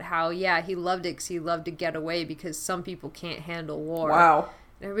about how, yeah, he loved it because he loved to get away because some people can't handle war. Wow.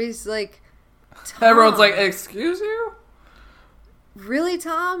 And everybody's like, Tom, everyone's like, excuse you? Really,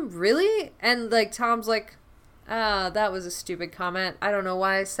 Tom? Really? And, like, Tom's like, that was a stupid comment. I don't know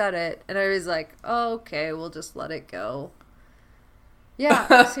why I said it. And everybody's like, oh, okay, we'll just let it go.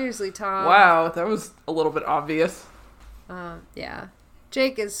 Yeah, seriously, Tom. Wow, that was a little bit obvious. Yeah.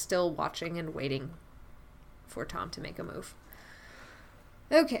 Jake is still watching and waiting for Tom to make a move.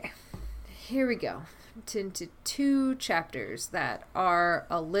 Okay, here we go. Into 2 chapters that are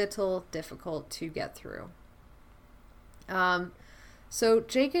a little difficult to get through. So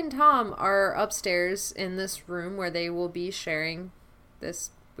Jake and Tom are upstairs in this room where they will be sharing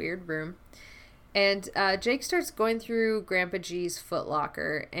this weird room. And Jake starts going through Grandpa G's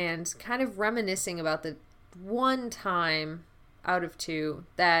footlocker and kind of reminiscing about the one time out of two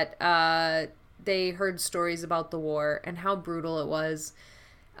that they heard stories about the war and how brutal it was.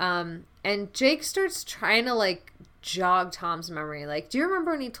 And Jake starts trying to, like, jog Tom's memory. Like, do you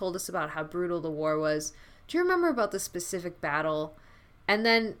remember when he told us about how brutal the war was? Do you remember about the specific battle? And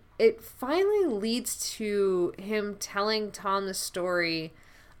then it finally leads to him telling Tom the story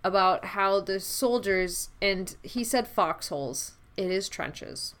about how the soldiers, and he said foxholes. It is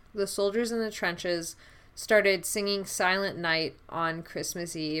trenches. The soldiers in the trenches started singing Silent Night on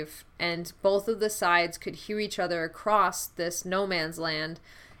Christmas Eve, and both of the sides could hear each other across this no man's land,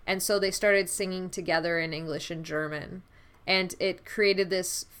 and so they started singing together in English and German. And it created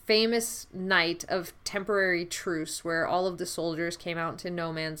this famous night of temporary truce where all of the soldiers came out to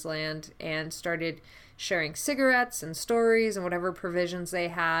no man's land and started sharing cigarettes and stories and whatever provisions they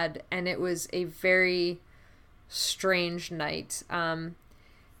had, and it was a very strange night. And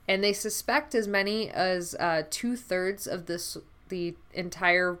they suspect as many as 2/3 of the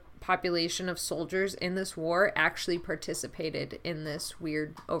entire population of soldiers in this war actually participated in this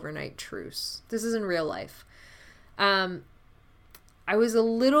weird overnight truce. This is in real life. I was a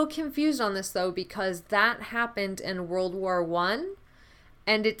little confused on this, though, because that happened in World War I,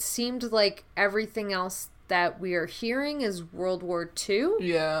 and it seemed like everything else that we are hearing is World War II.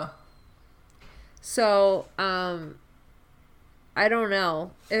 Yeah. So, I don't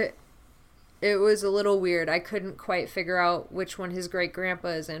know. It was a little weird. I couldn't quite figure out which one his great-grandpa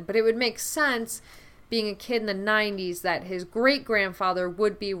is in. But it would make sense, being a kid in the 90s, that his great-grandfather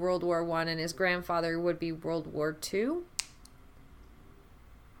would be World War I and his grandfather would be World War II.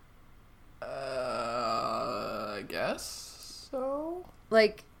 I guess so.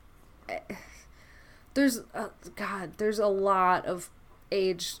 Like, there's a lot of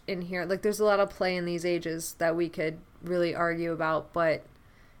age in here. Like, there's a lot of play in these ages that we could really argue about, but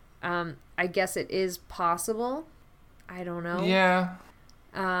I guess it is possible. I don't know. Yeah.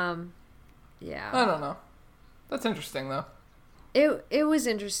 Yeah. I don't know. That's interesting, though. It was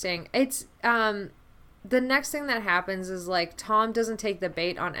interesting. It's the next thing that happens is, like, Tom doesn't take the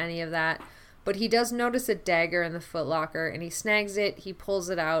bait on any of that, but he does notice a dagger in the footlocker, and he snags it. He pulls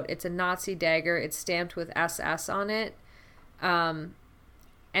it out. It's a Nazi dagger. It's stamped with SS on it. And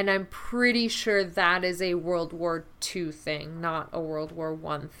I'm pretty sure that is a World War II thing, not a World War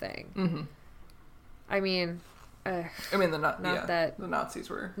I thing. Mm-hmm. I mean, the Nazis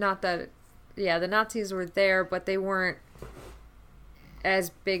were. Not that, yeah, the Nazis were there, but they weren't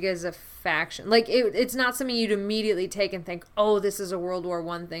as big as a faction. Like, it's not something you'd immediately take and think, oh, this is a World War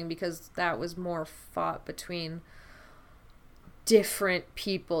I thing, because that was more fought between different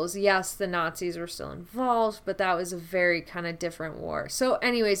peoples. Yes, the Nazis were still involved, but that was a very kind of different war. So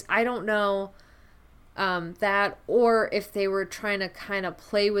anyways, I don't know that, or if they were trying to kind of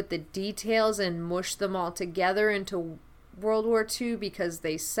play with the details and mush them all together into World War II, because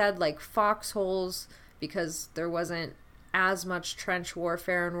they said, like, foxholes, because there wasn't as much trench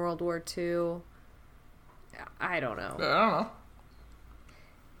warfare in World War II. I don't know. I don't know.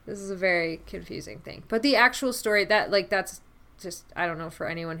 This is a very confusing thing. But the actual story, that's just, I don't know, for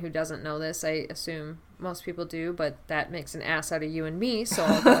anyone who doesn't know this, I assume most people do, but that makes an ass out of you and me, so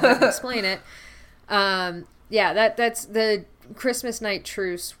I'll go ahead and explain it. That's the Christmas night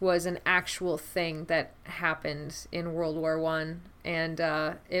truce was an actual thing that happened in World War I, and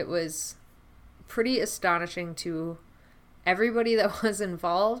it was pretty astonishing to everybody that was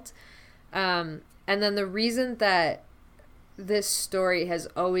involved. And then the reason that this story has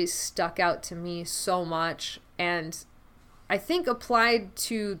always stuck out to me so much, and I think applied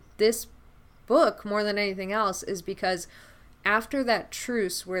to this book more than anything else, is because after that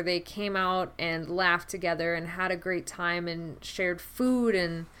truce where they came out and laughed together and had a great time and shared food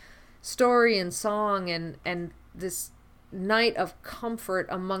and story and song and this night of comfort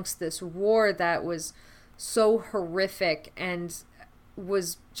amongst this war that was so horrific and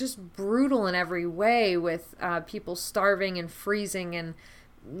was just brutal in every way, with people starving and freezing and,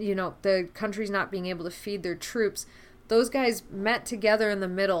 you know, the countries not being able to feed their troops. Those guys met together in the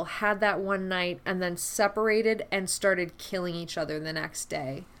middle, had that one night, and then separated and started killing each other the next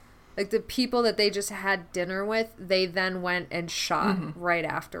day. Like, the people that they just had dinner with, they then went and shot right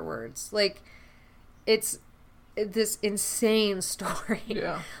afterwards. Like, it's this insane story.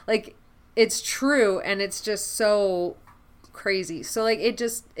 Yeah. Like, it's true, and it's just so crazy. So, like,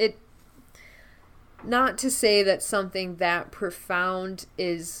 it not to say that something that profound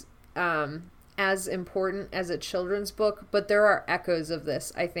is as important as a children's book, but there are echoes of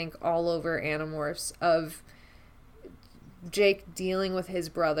this, I think, all over Animorphs, of Jake dealing with his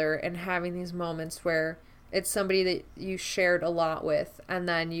brother and having these moments where it's somebody that you shared a lot with, and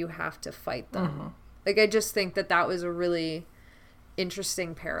then you have to fight them. Like, I just think that was a really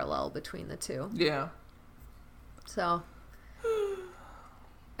interesting parallel between the two. Yeah. So,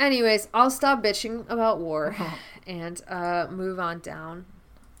 anyways, I'll stop bitching about war and move on down.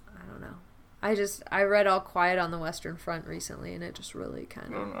 I don't know. I read All Quiet on the Western Front recently, and it just really kind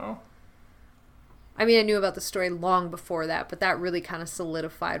of... I don't know. I mean, I knew about the story long before that, but that really kind of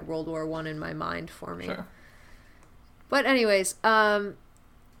solidified World War I in my mind for me. Sure. But anyways,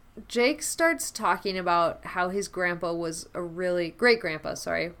 Jake starts talking about how his grandpa was a really... great-grandpa,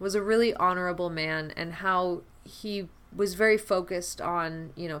 sorry, was a really honorable man, and how he was very focused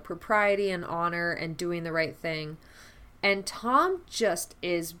on, you know, propriety and honor and doing the right thing. And Tom just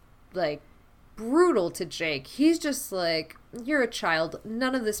is, like, brutal to Jake. He's just like, you're a child.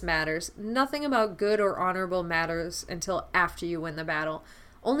 None of this matters. Nothing about good or honorable matters until after you win the battle.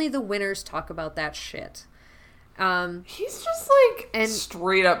 Only the winners talk about that shit. He's just, like,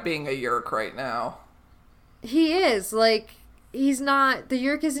 straight up being a yerk right now. He is. Like, he's not... The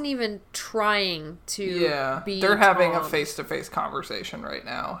yerk isn't even trying to be they're having Tom. a face-to-face conversation right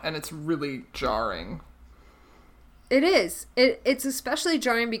now, and it's really jarring. It is. It's especially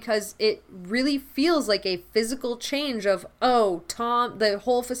jarring because it really feels like a physical change of, oh, Tom, the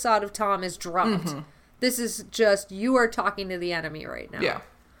whole facade of Tom is dropped. Mm-hmm. This is just, you are talking to the enemy right now. Yeah.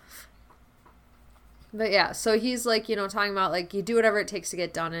 But yeah, so he's like, you know, talking about like, you do whatever it takes to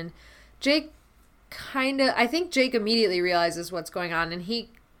get done. And Jake I think Jake immediately realizes what's going on, and he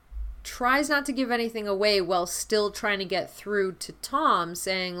tries not to give anything away while still trying to get through to Tom,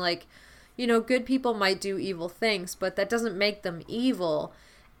 saying like, you know, good people might do evil things, but that doesn't make them evil.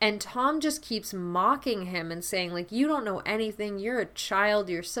 And Tom just keeps mocking him and saying, like, you don't know anything. You're a child.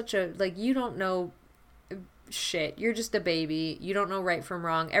 You're such a, like, you don't know shit. You're just a baby. You don't know right from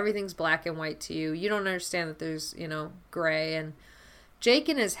wrong. Everything's black and white to you. You don't understand that there's, you know, gray. And Jake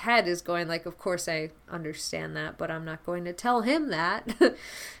in his head is going like, of course I understand that, but I'm not going to tell him that.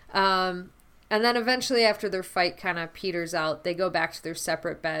 And then eventually after their fight kind of peters out, they go back to their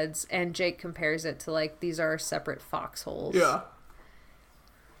separate beds, and Jake compares it to like, these are our separate foxholes. Yeah.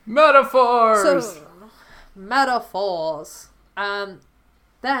 Metaphors! So, metaphors.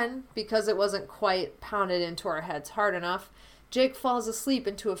 Then, because it wasn't quite pounded into our heads hard enough, Jake falls asleep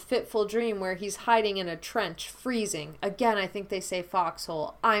into a fitful dream where he's hiding in a trench, freezing. Again, I think they say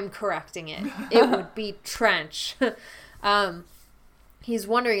foxhole. I'm correcting it. It would be trench. He's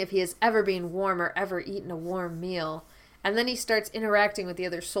wondering if he has ever been warm or ever eaten a warm meal. And then he starts interacting with the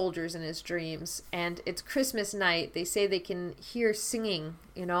other soldiers in his dreams. And it's Christmas night. They say they can hear singing,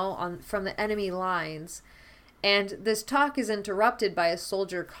 you know, from the enemy lines. And this talk is interrupted by a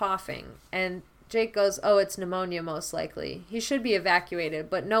soldier coughing. And Jake goes, oh, it's pneumonia most likely. He should be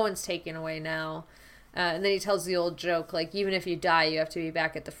evacuated, but no one's taken away now. And then he tells the old joke, like, even if you die, you have to be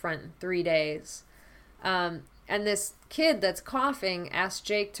back at the front in 3 days. And this kid that's coughing asks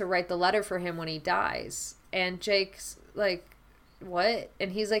Jake to write the letter for him when he dies. And Jake's like, what?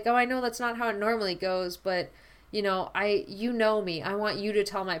 And he's like, oh, I know that's not how it normally goes, but, you know, you know me. I want you to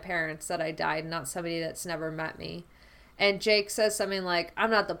tell my parents that I died, not somebody that's never met me. And Jake says something like,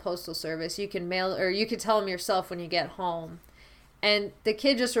 I'm not the postal service. You can mail, or you can tell them yourself when you get home. And the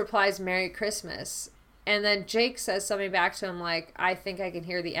kid just replies, Merry Christmas. And then Jake says something back to him like, I think I can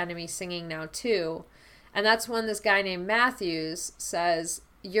hear the enemy singing now too. And that's when this guy named Matthews says,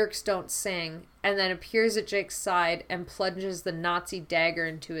 Yerks don't sing, and then appears at Jake's side and plunges the Nazi dagger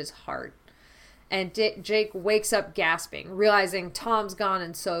into his heart. And Jake wakes up gasping, realizing Tom's gone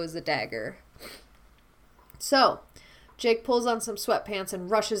and so is the dagger. So, Jake pulls on some sweatpants and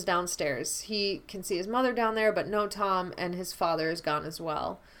rushes downstairs. He can see his mother down there, but no Tom, and his father is gone as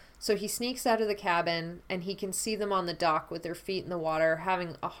well. So he sneaks out of the cabin, and he can see them on the dock with their feet in the water,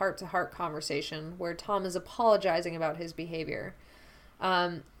 having a heart-to-heart conversation where Tom is apologizing about his behavior.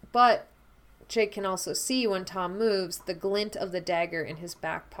 But Jake can also see, when Tom moves, the glint of the dagger in his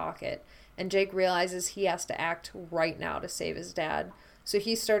back pocket, and Jake realizes he has to act right now to save his dad. So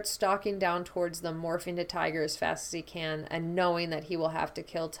he starts stalking down towards them, morphing to Tiger as fast as he can, and knowing that he will have to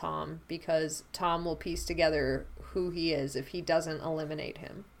kill Tom, because Tom will piece together who he is if he doesn't eliminate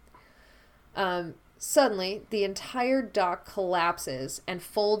him. Suddenly, the entire dock collapses and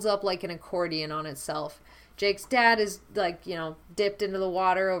folds up like an accordion on itself. Jake's dad is, like, you know, dipped into the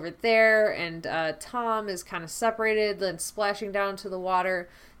water over there, and Tom is kind of separated, then splashing down to the water.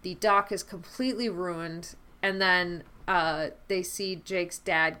 The dock is completely ruined, and then they see Jake's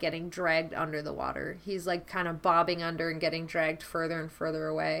dad getting dragged under the water. He's, like, kind of bobbing under and getting dragged further and further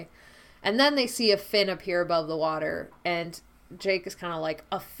away. And then they see a fin appear above the water, and Jake is kind of like,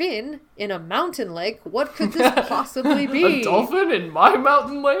 a fin in a mountain lake? What could this possibly be? A dolphin in my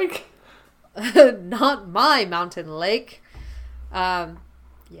mountain lake? Not my mountain lake.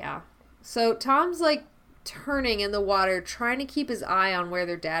 Yeah. So Tom's like turning in the water, trying to keep his eye on where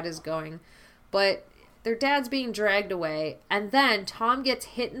their dad is going, but their dad's being dragged away, and then Tom gets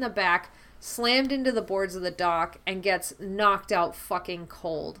hit in the back, slammed into the boards of the dock, and gets knocked out fucking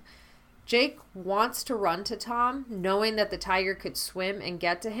cold. Jake wants to run to Tom, knowing that the tiger could swim and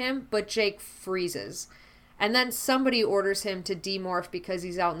get to him, but Jake freezes. And then somebody orders him to demorph because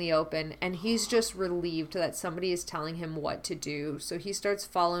he's out in the open, and he's just relieved that somebody is telling him what to do, so he starts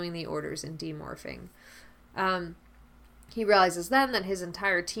following the orders and demorphing. He realizes then that his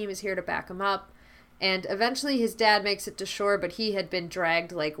entire team is here to back him up, and eventually his dad makes it to shore, but he had been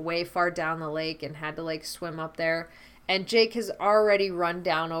dragged like way far down the lake and had to like swim up there. And Jake has already run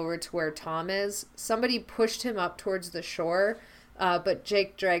down over to where Tom is. Somebody pushed him up towards the shore, but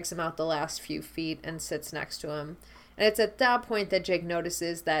Jake drags him out the last few feet and sits next to him. And it's at that point that Jake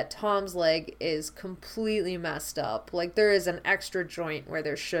notices that Tom's leg is completely messed up. Like there is an extra joint where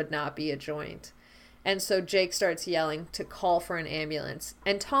there should not be a joint. And so Jake starts yelling to call for an ambulance.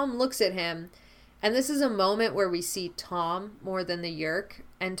 And Tom looks at him. And this is a moment where we see Tom more than the Yeerk,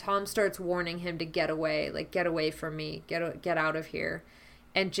 and Tom starts warning him to get away, like, get away from me, get out of here.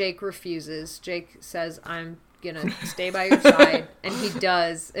 And Jake refuses. Jake says, I'm gonna stay by your side, and he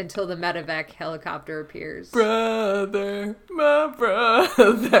does until the medevac helicopter appears. Brother, my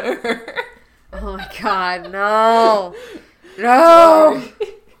brother. Oh my god, no. No!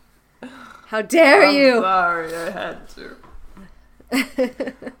 How dare you! I'm sorry, I had to.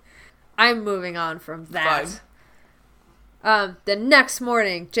 I'm moving on from that. The next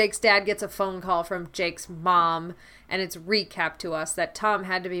morning, Jake's dad gets a phone call from Jake's mom, and it's recapped to us that Tom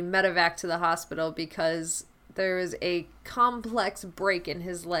had to be medevaced to the hospital because there was a complex break in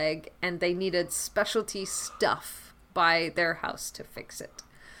his leg, and they needed specialty stuff by their house to fix it.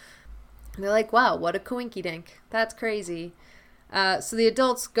 And they're like, wow, what a coinky-dink. That's crazy. So the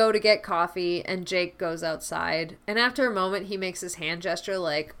adults go to get coffee, and Jake goes outside. And after a moment, he makes his hand gesture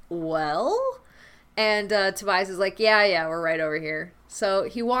like, well? And Tobias is like, yeah, we're right over here. So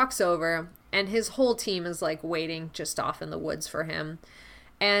he walks over, and his whole team is like waiting just off in the woods for him.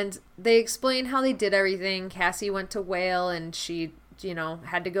 And they explain how they did everything. Cassie went to whale, and she,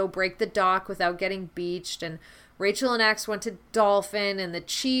 had to go break the dock without getting beached. And Rachel and X went to Dolphin, and the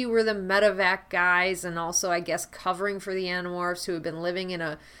Chi were the medevac guys, and also, I guess, covering for the Animorphs who had been living in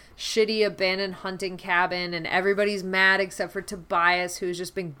a shitty abandoned hunting cabin, and everybody's mad except for Tobias, who's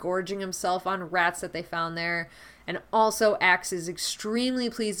just been gorging himself on rats that they found there. And also, X is extremely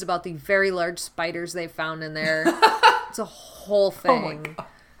pleased about the very large spiders they found in there. It's a whole thing. Oh my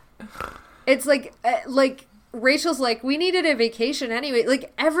God. It's like Rachel's like, we needed a vacation anyway.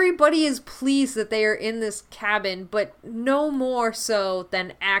 Like, everybody is pleased that they are in this cabin, but no more so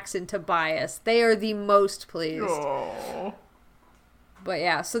than Axe and Tobias. They are the most pleased. Oh. But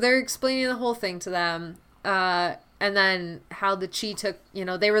yeah, so they're explaining the whole thing to them. And then how the Chi took,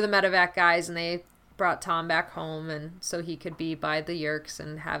 they were the medevac guys, and they brought Tom back home, and so he could be by the Yeerks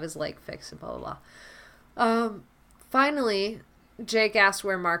and have his leg fixed and blah, blah, blah. Finally, Jake asked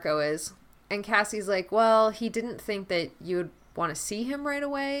where Marco is. And Cassie's like, well, he didn't think that you would want to see him right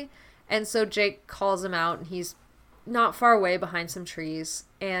away. And so Jake calls him out, and he's not far away behind some trees.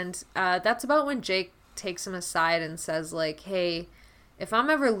 And that's about when Jake takes him aside and says, like, hey, if I'm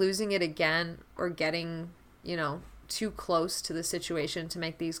ever losing it again or getting, too close to the situation to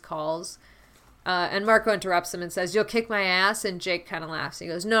make these calls. And Marco interrupts him and says, you'll kick my ass? And Jake kind of laughs. He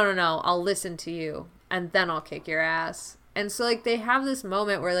goes, no, I'll listen to you, and then I'll kick your ass. And so, like, they have this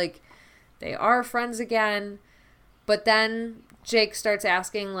moment where, like, they are friends again, but then Jake starts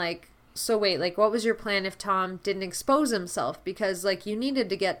asking, like, so wait, like, what was your plan if Tom didn't expose himself? Because, like, you needed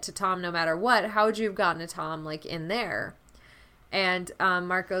to get to Tom no matter what. How would you have gotten to Tom, like, in there? And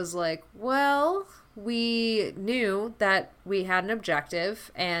Marco's like, well, we knew that we had an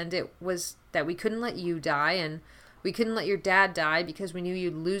objective, and it was that we couldn't let you die, and we couldn't let your dad die because we knew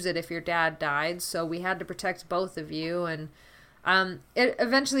you'd lose it if your dad died, so we had to protect both of you. And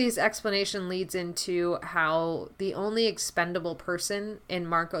eventually his explanation leads into how the only expendable person in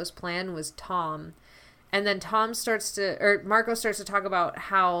Marco's plan was Tom. And then Marco starts to talk about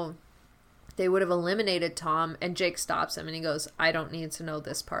how they would have eliminated Tom, and Jake stops him and he goes, I don't need to know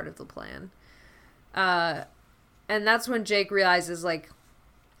this part of the plan. And that's when Jake realizes, like,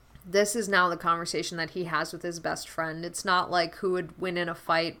 this is now the conversation that he has with his best friend. It's not like who would win in a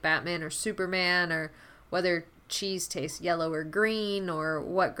fight, Batman or Superman, or whether cheese tastes yellow or green, or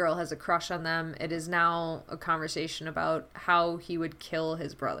what girl has a crush on them. It is now a conversation about how he would kill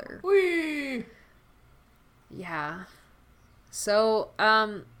his brother. Whee! Yeah. So,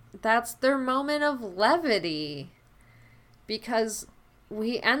 that's their moment of levity. because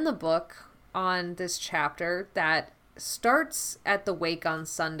we end the book on this chapter that starts at the wake on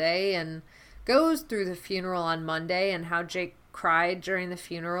Sunday and goes through the funeral on Monday, and how Jake cried during the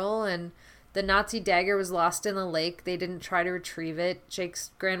funeral, and the Nazi dagger was lost in the lake. They didn't try to retrieve it.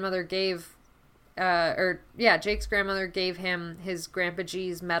 Jake's grandmother gave him his Grandpa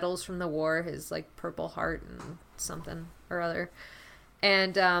G's medals from the war, his like Purple Heart and something or other.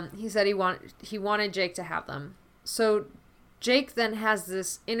 And he said he wanted Jake to have them. So Jake then has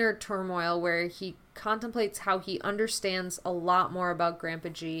this inner turmoil where he contemplates how he understands a lot more about Grandpa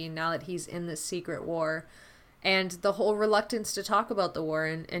G now that he's in this secret war, and the whole reluctance to talk about the war.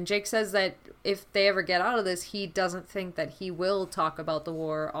 And Jake says that if they ever get out of this, he doesn't think that he will talk about the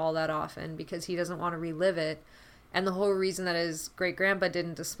war all that often because he doesn't want to relive it. And the whole reason that his great-grandpa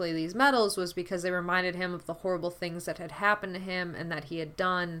didn't display these medals was because they reminded him of the horrible things that had happened to him and that he had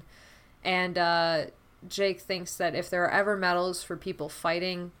done. And Jake thinks that if there are ever medals for people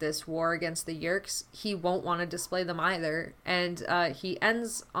fighting this war against the Yeerks, he won't want to display them either. And he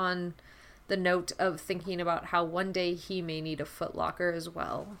ends on the note of thinking about how one day he may need a footlocker as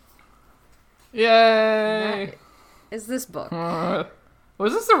well. Yay! That is this book.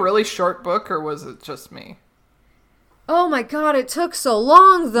 Was this a really short book, or was it just me? Oh my god, it took so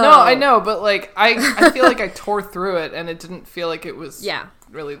long, though! No, I know, but like, I feel like I tore through it, and it didn't feel like it was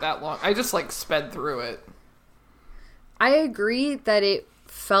really that long. I just like sped through it. I agree that it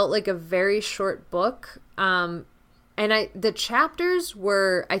felt like a very short book. And the chapters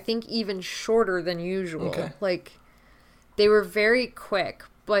were, I think, even shorter than usual. Okay. Like, they were very quick,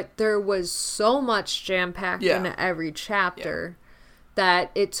 but there was so much jam-packed into every chapter that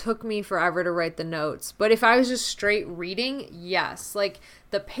it took me forever to write the notes. But if I was just straight reading, yes. Like,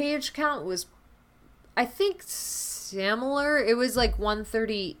 the page count was, I think, similar. It was like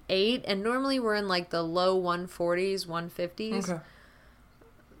 138, and normally we're in like the low 140s, 150s. Okay.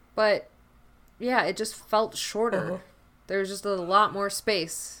 But yeah, it just felt shorter. There was just a lot more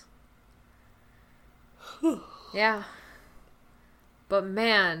space. Yeah. But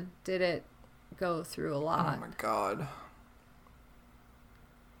man, did it go through a lot. Oh my god.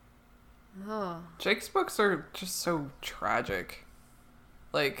 Oh. Jake's books are just so tragic.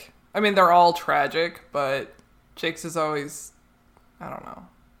 Like, I mean, they're all tragic, but Jake's is always, I don't know.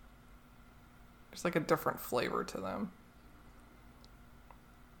 There's like a different flavor to them.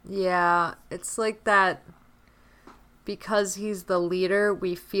 Yeah, it's like that, because he's the leader,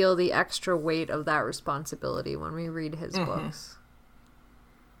 we feel the extra weight of that responsibility when we read his books.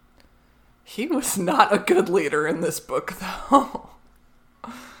 He was not a good leader in this book, though.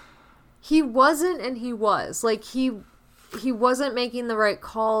 He wasn't, and he was. Like, he wasn't making the right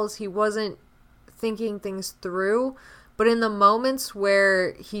calls, he wasn't thinking things through, but in the moments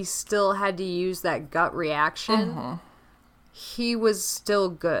where he still had to use that gut reaction, he was still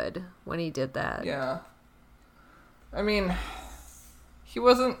good when he did that. Yeah. I mean, he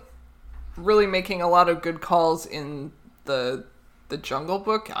wasn't really making a lot of good calls in the Jungle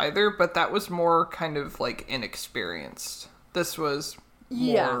Book either, but that was more kind of like inexperienced. This was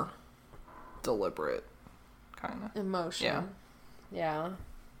more deliberate, kind of. Emotion. Yeah.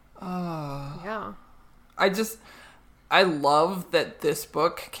 Yeah. I love that this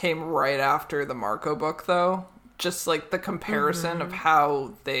book came right after the Marco book, though. Just like the comparison of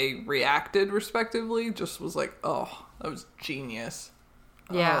how they reacted respectively just was like, oh, that was genius.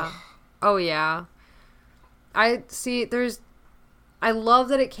 Yeah. Oh yeah. I love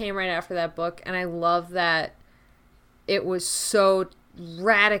that it came right after that book, and I love that it was so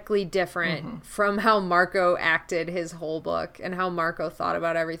radically different from how Marco acted his whole book and how Marco thought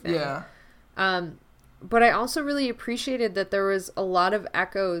about everything. Yeah. But I also really appreciated that there was a lot of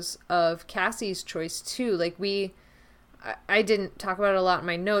echoes of Cassie's choice too. Like I didn't talk about it a lot in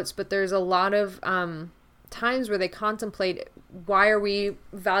my notes, but there's a lot of times where they contemplate, why are we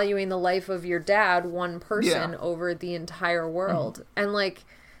valuing the life of your dad, one person, over the entire world? And like,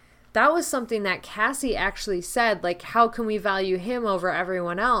 that was something that Cassie actually said, like, how can we value him over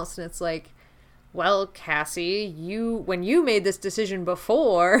everyone else? And it's like, well, Cassie, when you made this decision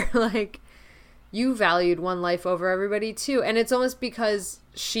before, like, you valued one life over everybody too. And it's almost because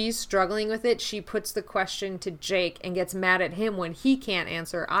she's struggling with it, she puts the question to Jake and gets mad at him when he can't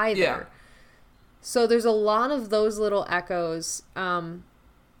answer either. Yeah. So there's a lot of those little echoes. And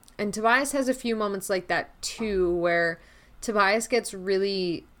Tobias has a few moments like that too, where Tobias gets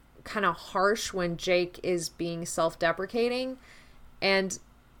really kind of harsh when Jake is being self-deprecating. And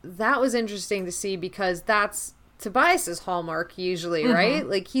that was interesting to see, because that's Tobias's hallmark usually, right?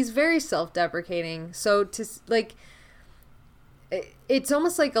 Like, he's very self-deprecating. So it's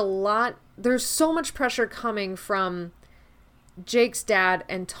almost like there's so much pressure coming from Jake's dad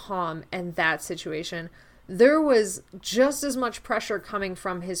and Tom and that situation, there was just as much pressure coming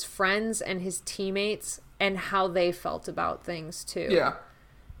from his friends and his teammates and how they felt about things too. Yeah.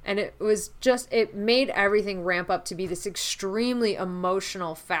 And it was just, it made everything ramp up to be this extremely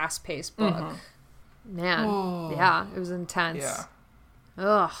emotional, fast-paced book. Man, yeah, it was intense. Yeah.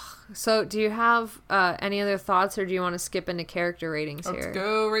 Ugh. So do you have any other thoughts, or do you want to skip into character ratings here? Let's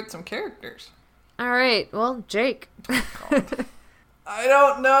go rate some characters. All right. Well, Jake. I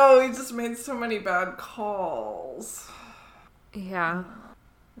don't know. He just made so many bad calls. Yeah.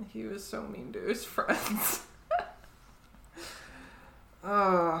 He was so mean to his friends.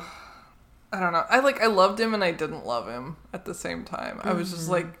 I don't know. I loved him and I didn't love him at the same time. I was just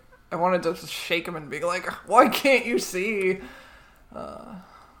like, I wanted to just shake him and be like, why can't you see? I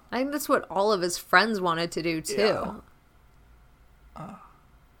think that's what all of his friends wanted to do too. Yeah.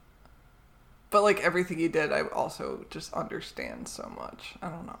 But like everything he did, I also just understand so much. I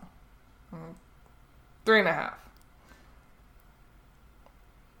don't know. 3.5.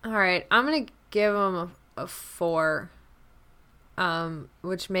 All right. I'm going to give him a 4.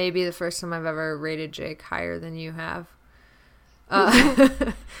 Which may be the first time I've ever rated Jake higher than you have.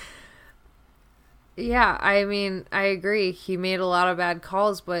 Yeah, I mean, I agree. He made a lot of bad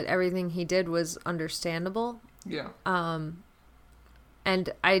calls, but everything he did was understandable. Yeah. And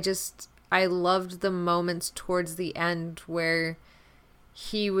I loved the moments towards the end where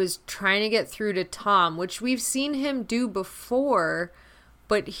he was trying to get through to Tom, which we've seen him do before,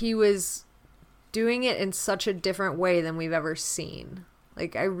 but he was doing it in such a different way than we've ever seen.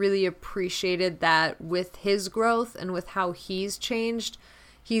 Like, I really appreciated that with his growth and with how he's changed.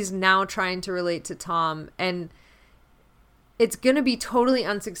 He's now trying to relate to Tom, and it's going to be totally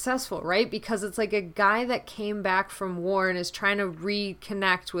unsuccessful, right? Because it's like a guy that came back from war and is trying to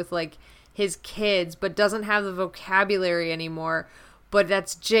reconnect with like his kids, but doesn't have the vocabulary anymore. But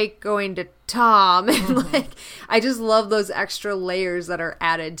that's Jake going to Tom. And like, I just love those extra layers that are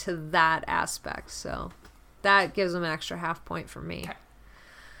added to that aspect. So that gives him an extra half point for me.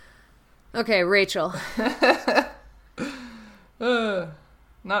 Okay, Rachel.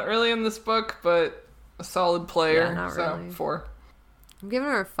 Not really in this book, but a solid player. Yeah, not so really. 4. I'm giving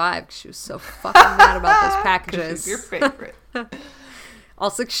her a 5 because she was so fucking mad about those packages. She's your favorite.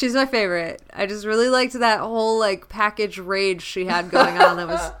 Also, she's my favorite. I just really liked that whole like package rage she had going on that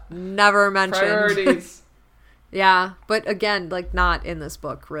was never mentioned. Priorities. Yeah, but again, like not in this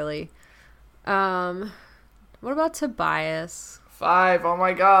book really. What about Tobias? 5. Oh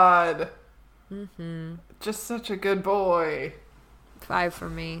my god. Just such a good boy. 5 for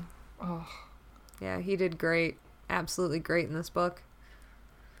me. Oh. Yeah, he did great. Absolutely great in this book.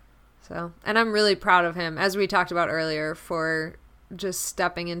 So, and I'm really proud of him, as we talked about earlier, for just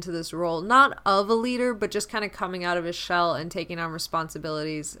stepping into this role, not of a leader, but just kind of coming out of his shell and taking on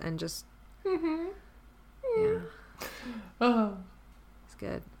responsibilities and just, yeah. Oh. It's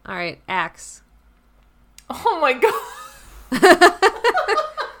good. All right, Axe. Oh my god.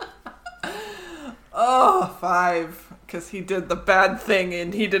 Oh, 5. Because he did the bad thing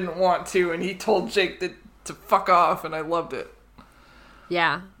and he didn't want to, and he told Jake to fuck off, and I loved it.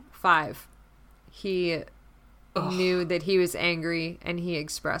 Yeah, 5. He knew that he was angry and he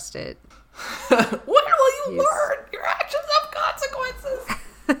expressed it. When will you learn? Your actions have consequences.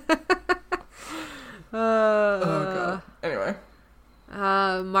 Oh god. Anyway.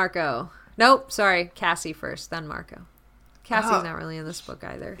 Marco. Nope, sorry. Cassie first, then Marco. Cassie's not really in this book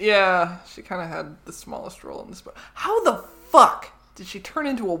either. Yeah, she kind of had the smallest role in this book. How the fuck did she turn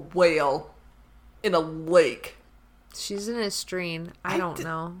into a whale in a lake? She's in a stream. I don't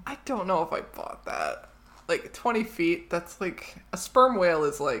know. I don't know if I bought that. Like, 20 feet, that's like... A sperm whale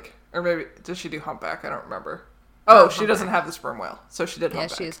is like... Or maybe... Does she do humpback? I don't remember. Oh, she doesn't have the sperm whale. So she did humpback.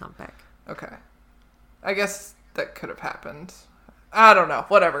 Yeah, she is humpback. Okay. I guess that could have happened. I don't know.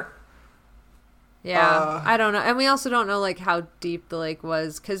 Whatever. Yeah, I don't know. And we also don't know, like, how deep the lake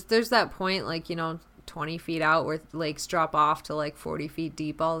was. Because there's that point, like, 20 feet out where lakes drop off to, like, 40 feet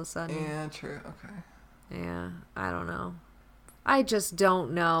deep all of a sudden. Yeah, true. Okay. Yeah, I don't know. I just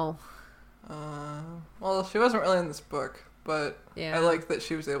don't know. Well, she wasn't really in this book, but yeah. I like that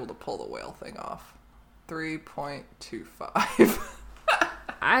she was able to pull the whale thing off. 3.25.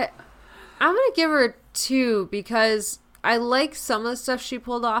 I'm gonna give her a 2 because I like some of the stuff she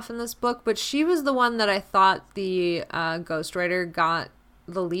pulled off in this book, but she was the one that I thought the ghostwriter got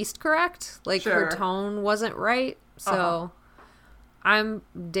the least correct. Like, her tone wasn't right, so I'm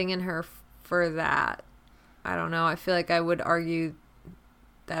dinging her for that. I don't know. I feel like I would argue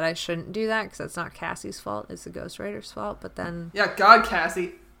that I shouldn't do that because that's not Cassie's fault. It's the ghostwriter's fault. But then, yeah, God,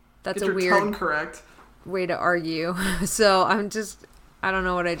 Cassie, that's get a your weird tone correct. way to argue. So I don't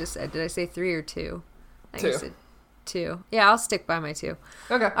know what I just said. Did I say 3 or 2? I think I said 2. Yeah, I'll stick by my 2.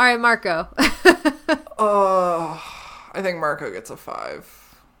 Okay. All right, Marco. I think Marco gets a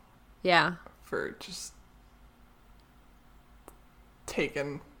 5 Yeah. for just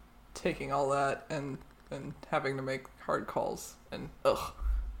taking all that and having to make hard calls and ugh.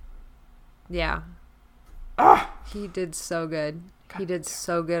 Yeah. Ah! He did so good. He did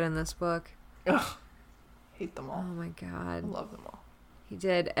so good in this book. Ugh. Hate them all. Oh my God. I love them all. He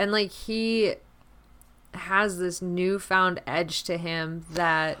did. And like he has this newfound edge to him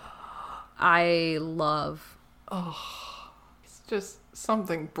that I love. Oh, it's just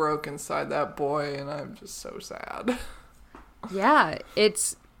something broke inside that boy and I'm just so sad. Yeah,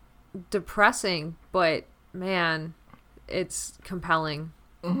 it's depressing, but man, it's compelling.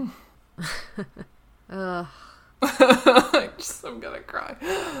 Mm. Ugh. I'm gonna cry.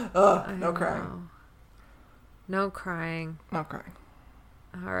 No crying. Know. No crying. No crying.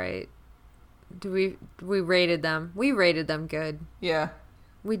 All right. We rated them. We rated them good. Yeah.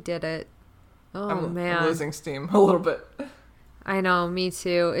 We did it. Oh I'm man. losing steam a little bit. I know, me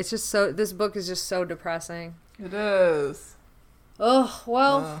too. It's just so this book is just so depressing. It is. Oh,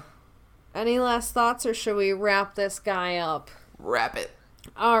 well. Any last thoughts or should we wrap this guy up? Wrap it.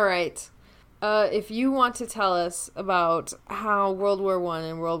 All right. If you want to tell us about how World War I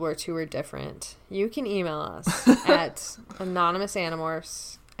and World War II were different, you can email us at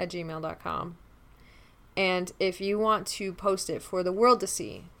anonymousanimorphs@gmail.com. And if you want to post it for the world to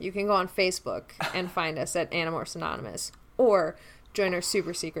see, you can go on Facebook and find us at Animorphs Anonymous. Or join our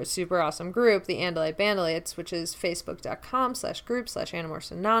super secret, super awesome group, the Andalite Bandalites, which is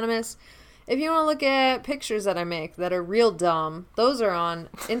facebook.com/group/Animorphs Anonymous. If you want to look at pictures that I make that are real dumb, those are on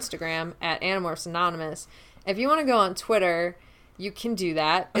Instagram at Animorphs Anonymous. If you want to go on Twitter, you can do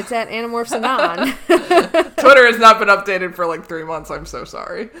that. It's at Animorphs Anon. Twitter has not been updated for like 3 months. I'm so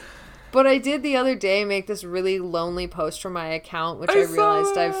sorry. But I did the other day make this really lonely post from my account, which I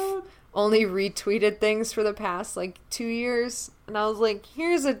realized I've only retweeted things for the past like 2 years. And I was like,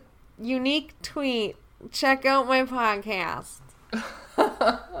 here's a unique tweet. Check out my podcast.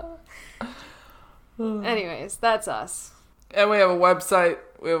 Anyways, that's us. And we have a website.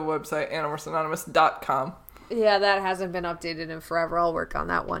 animorphsanonymous.com. Yeah, that hasn't been updated in forever. I'll work on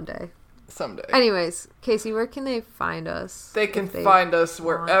that one day. Someday. Anyways, Casey, where can they find us? They can find us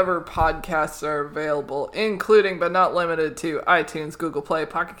wherever podcasts are available, including but not limited to iTunes, Google Play,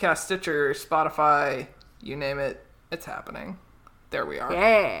 Pocket Cast, Stitcher, Spotify, you name it. It's happening. There we are.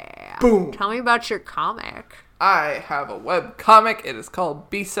 Yeah. Boom. Tell me about your comic. I have a web comic. It is called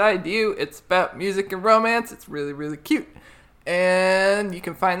B-Side You. It's about music and romance. It's really, really cute. And you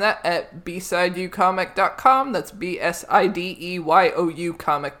can find that at bsideyoucomic.com. That's BSIDEYOU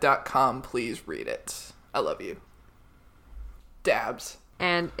comic.com. Please read it. I love you. Dabs.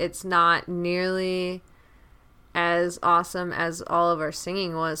 And it's not nearly as awesome as all of our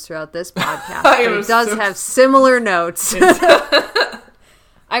singing was throughout this podcast. But it does have similar notes.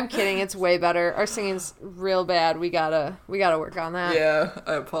 I'm kidding. It's way better. Our singing's real bad. We gotta work on that. Yeah,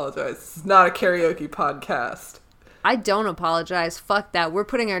 I apologize. It's not a karaoke podcast. I don't apologize. Fuck that. We're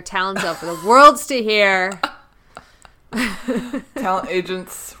putting our talents out for the worlds to hear. Talent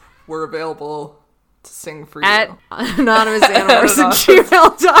agents were available to sing for at you.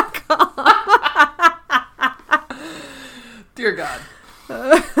 anonymousanimorphs@gmail.com. Dear God.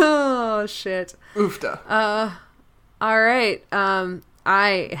 Oh, shit. Oofta. All right.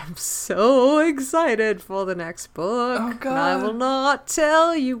 I am so excited for the next book. Oh, God. And I will not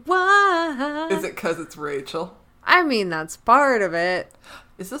tell you why. Is it because it's Rachel? I mean, that's part of it.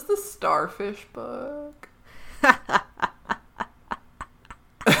 Is this the Starfish book?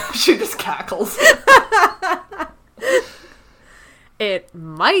 She just cackles. It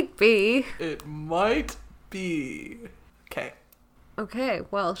might be. It might be. Okay. Okay,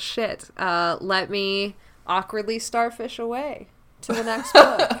 well, shit. Let me awkwardly starfish away to the next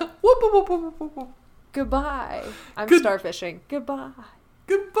book. Whoop, whoop, whoop, whoop, whoop, whoop. Goodbye. I'm Good- starfishing. Goodbye.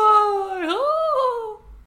 Goodbye.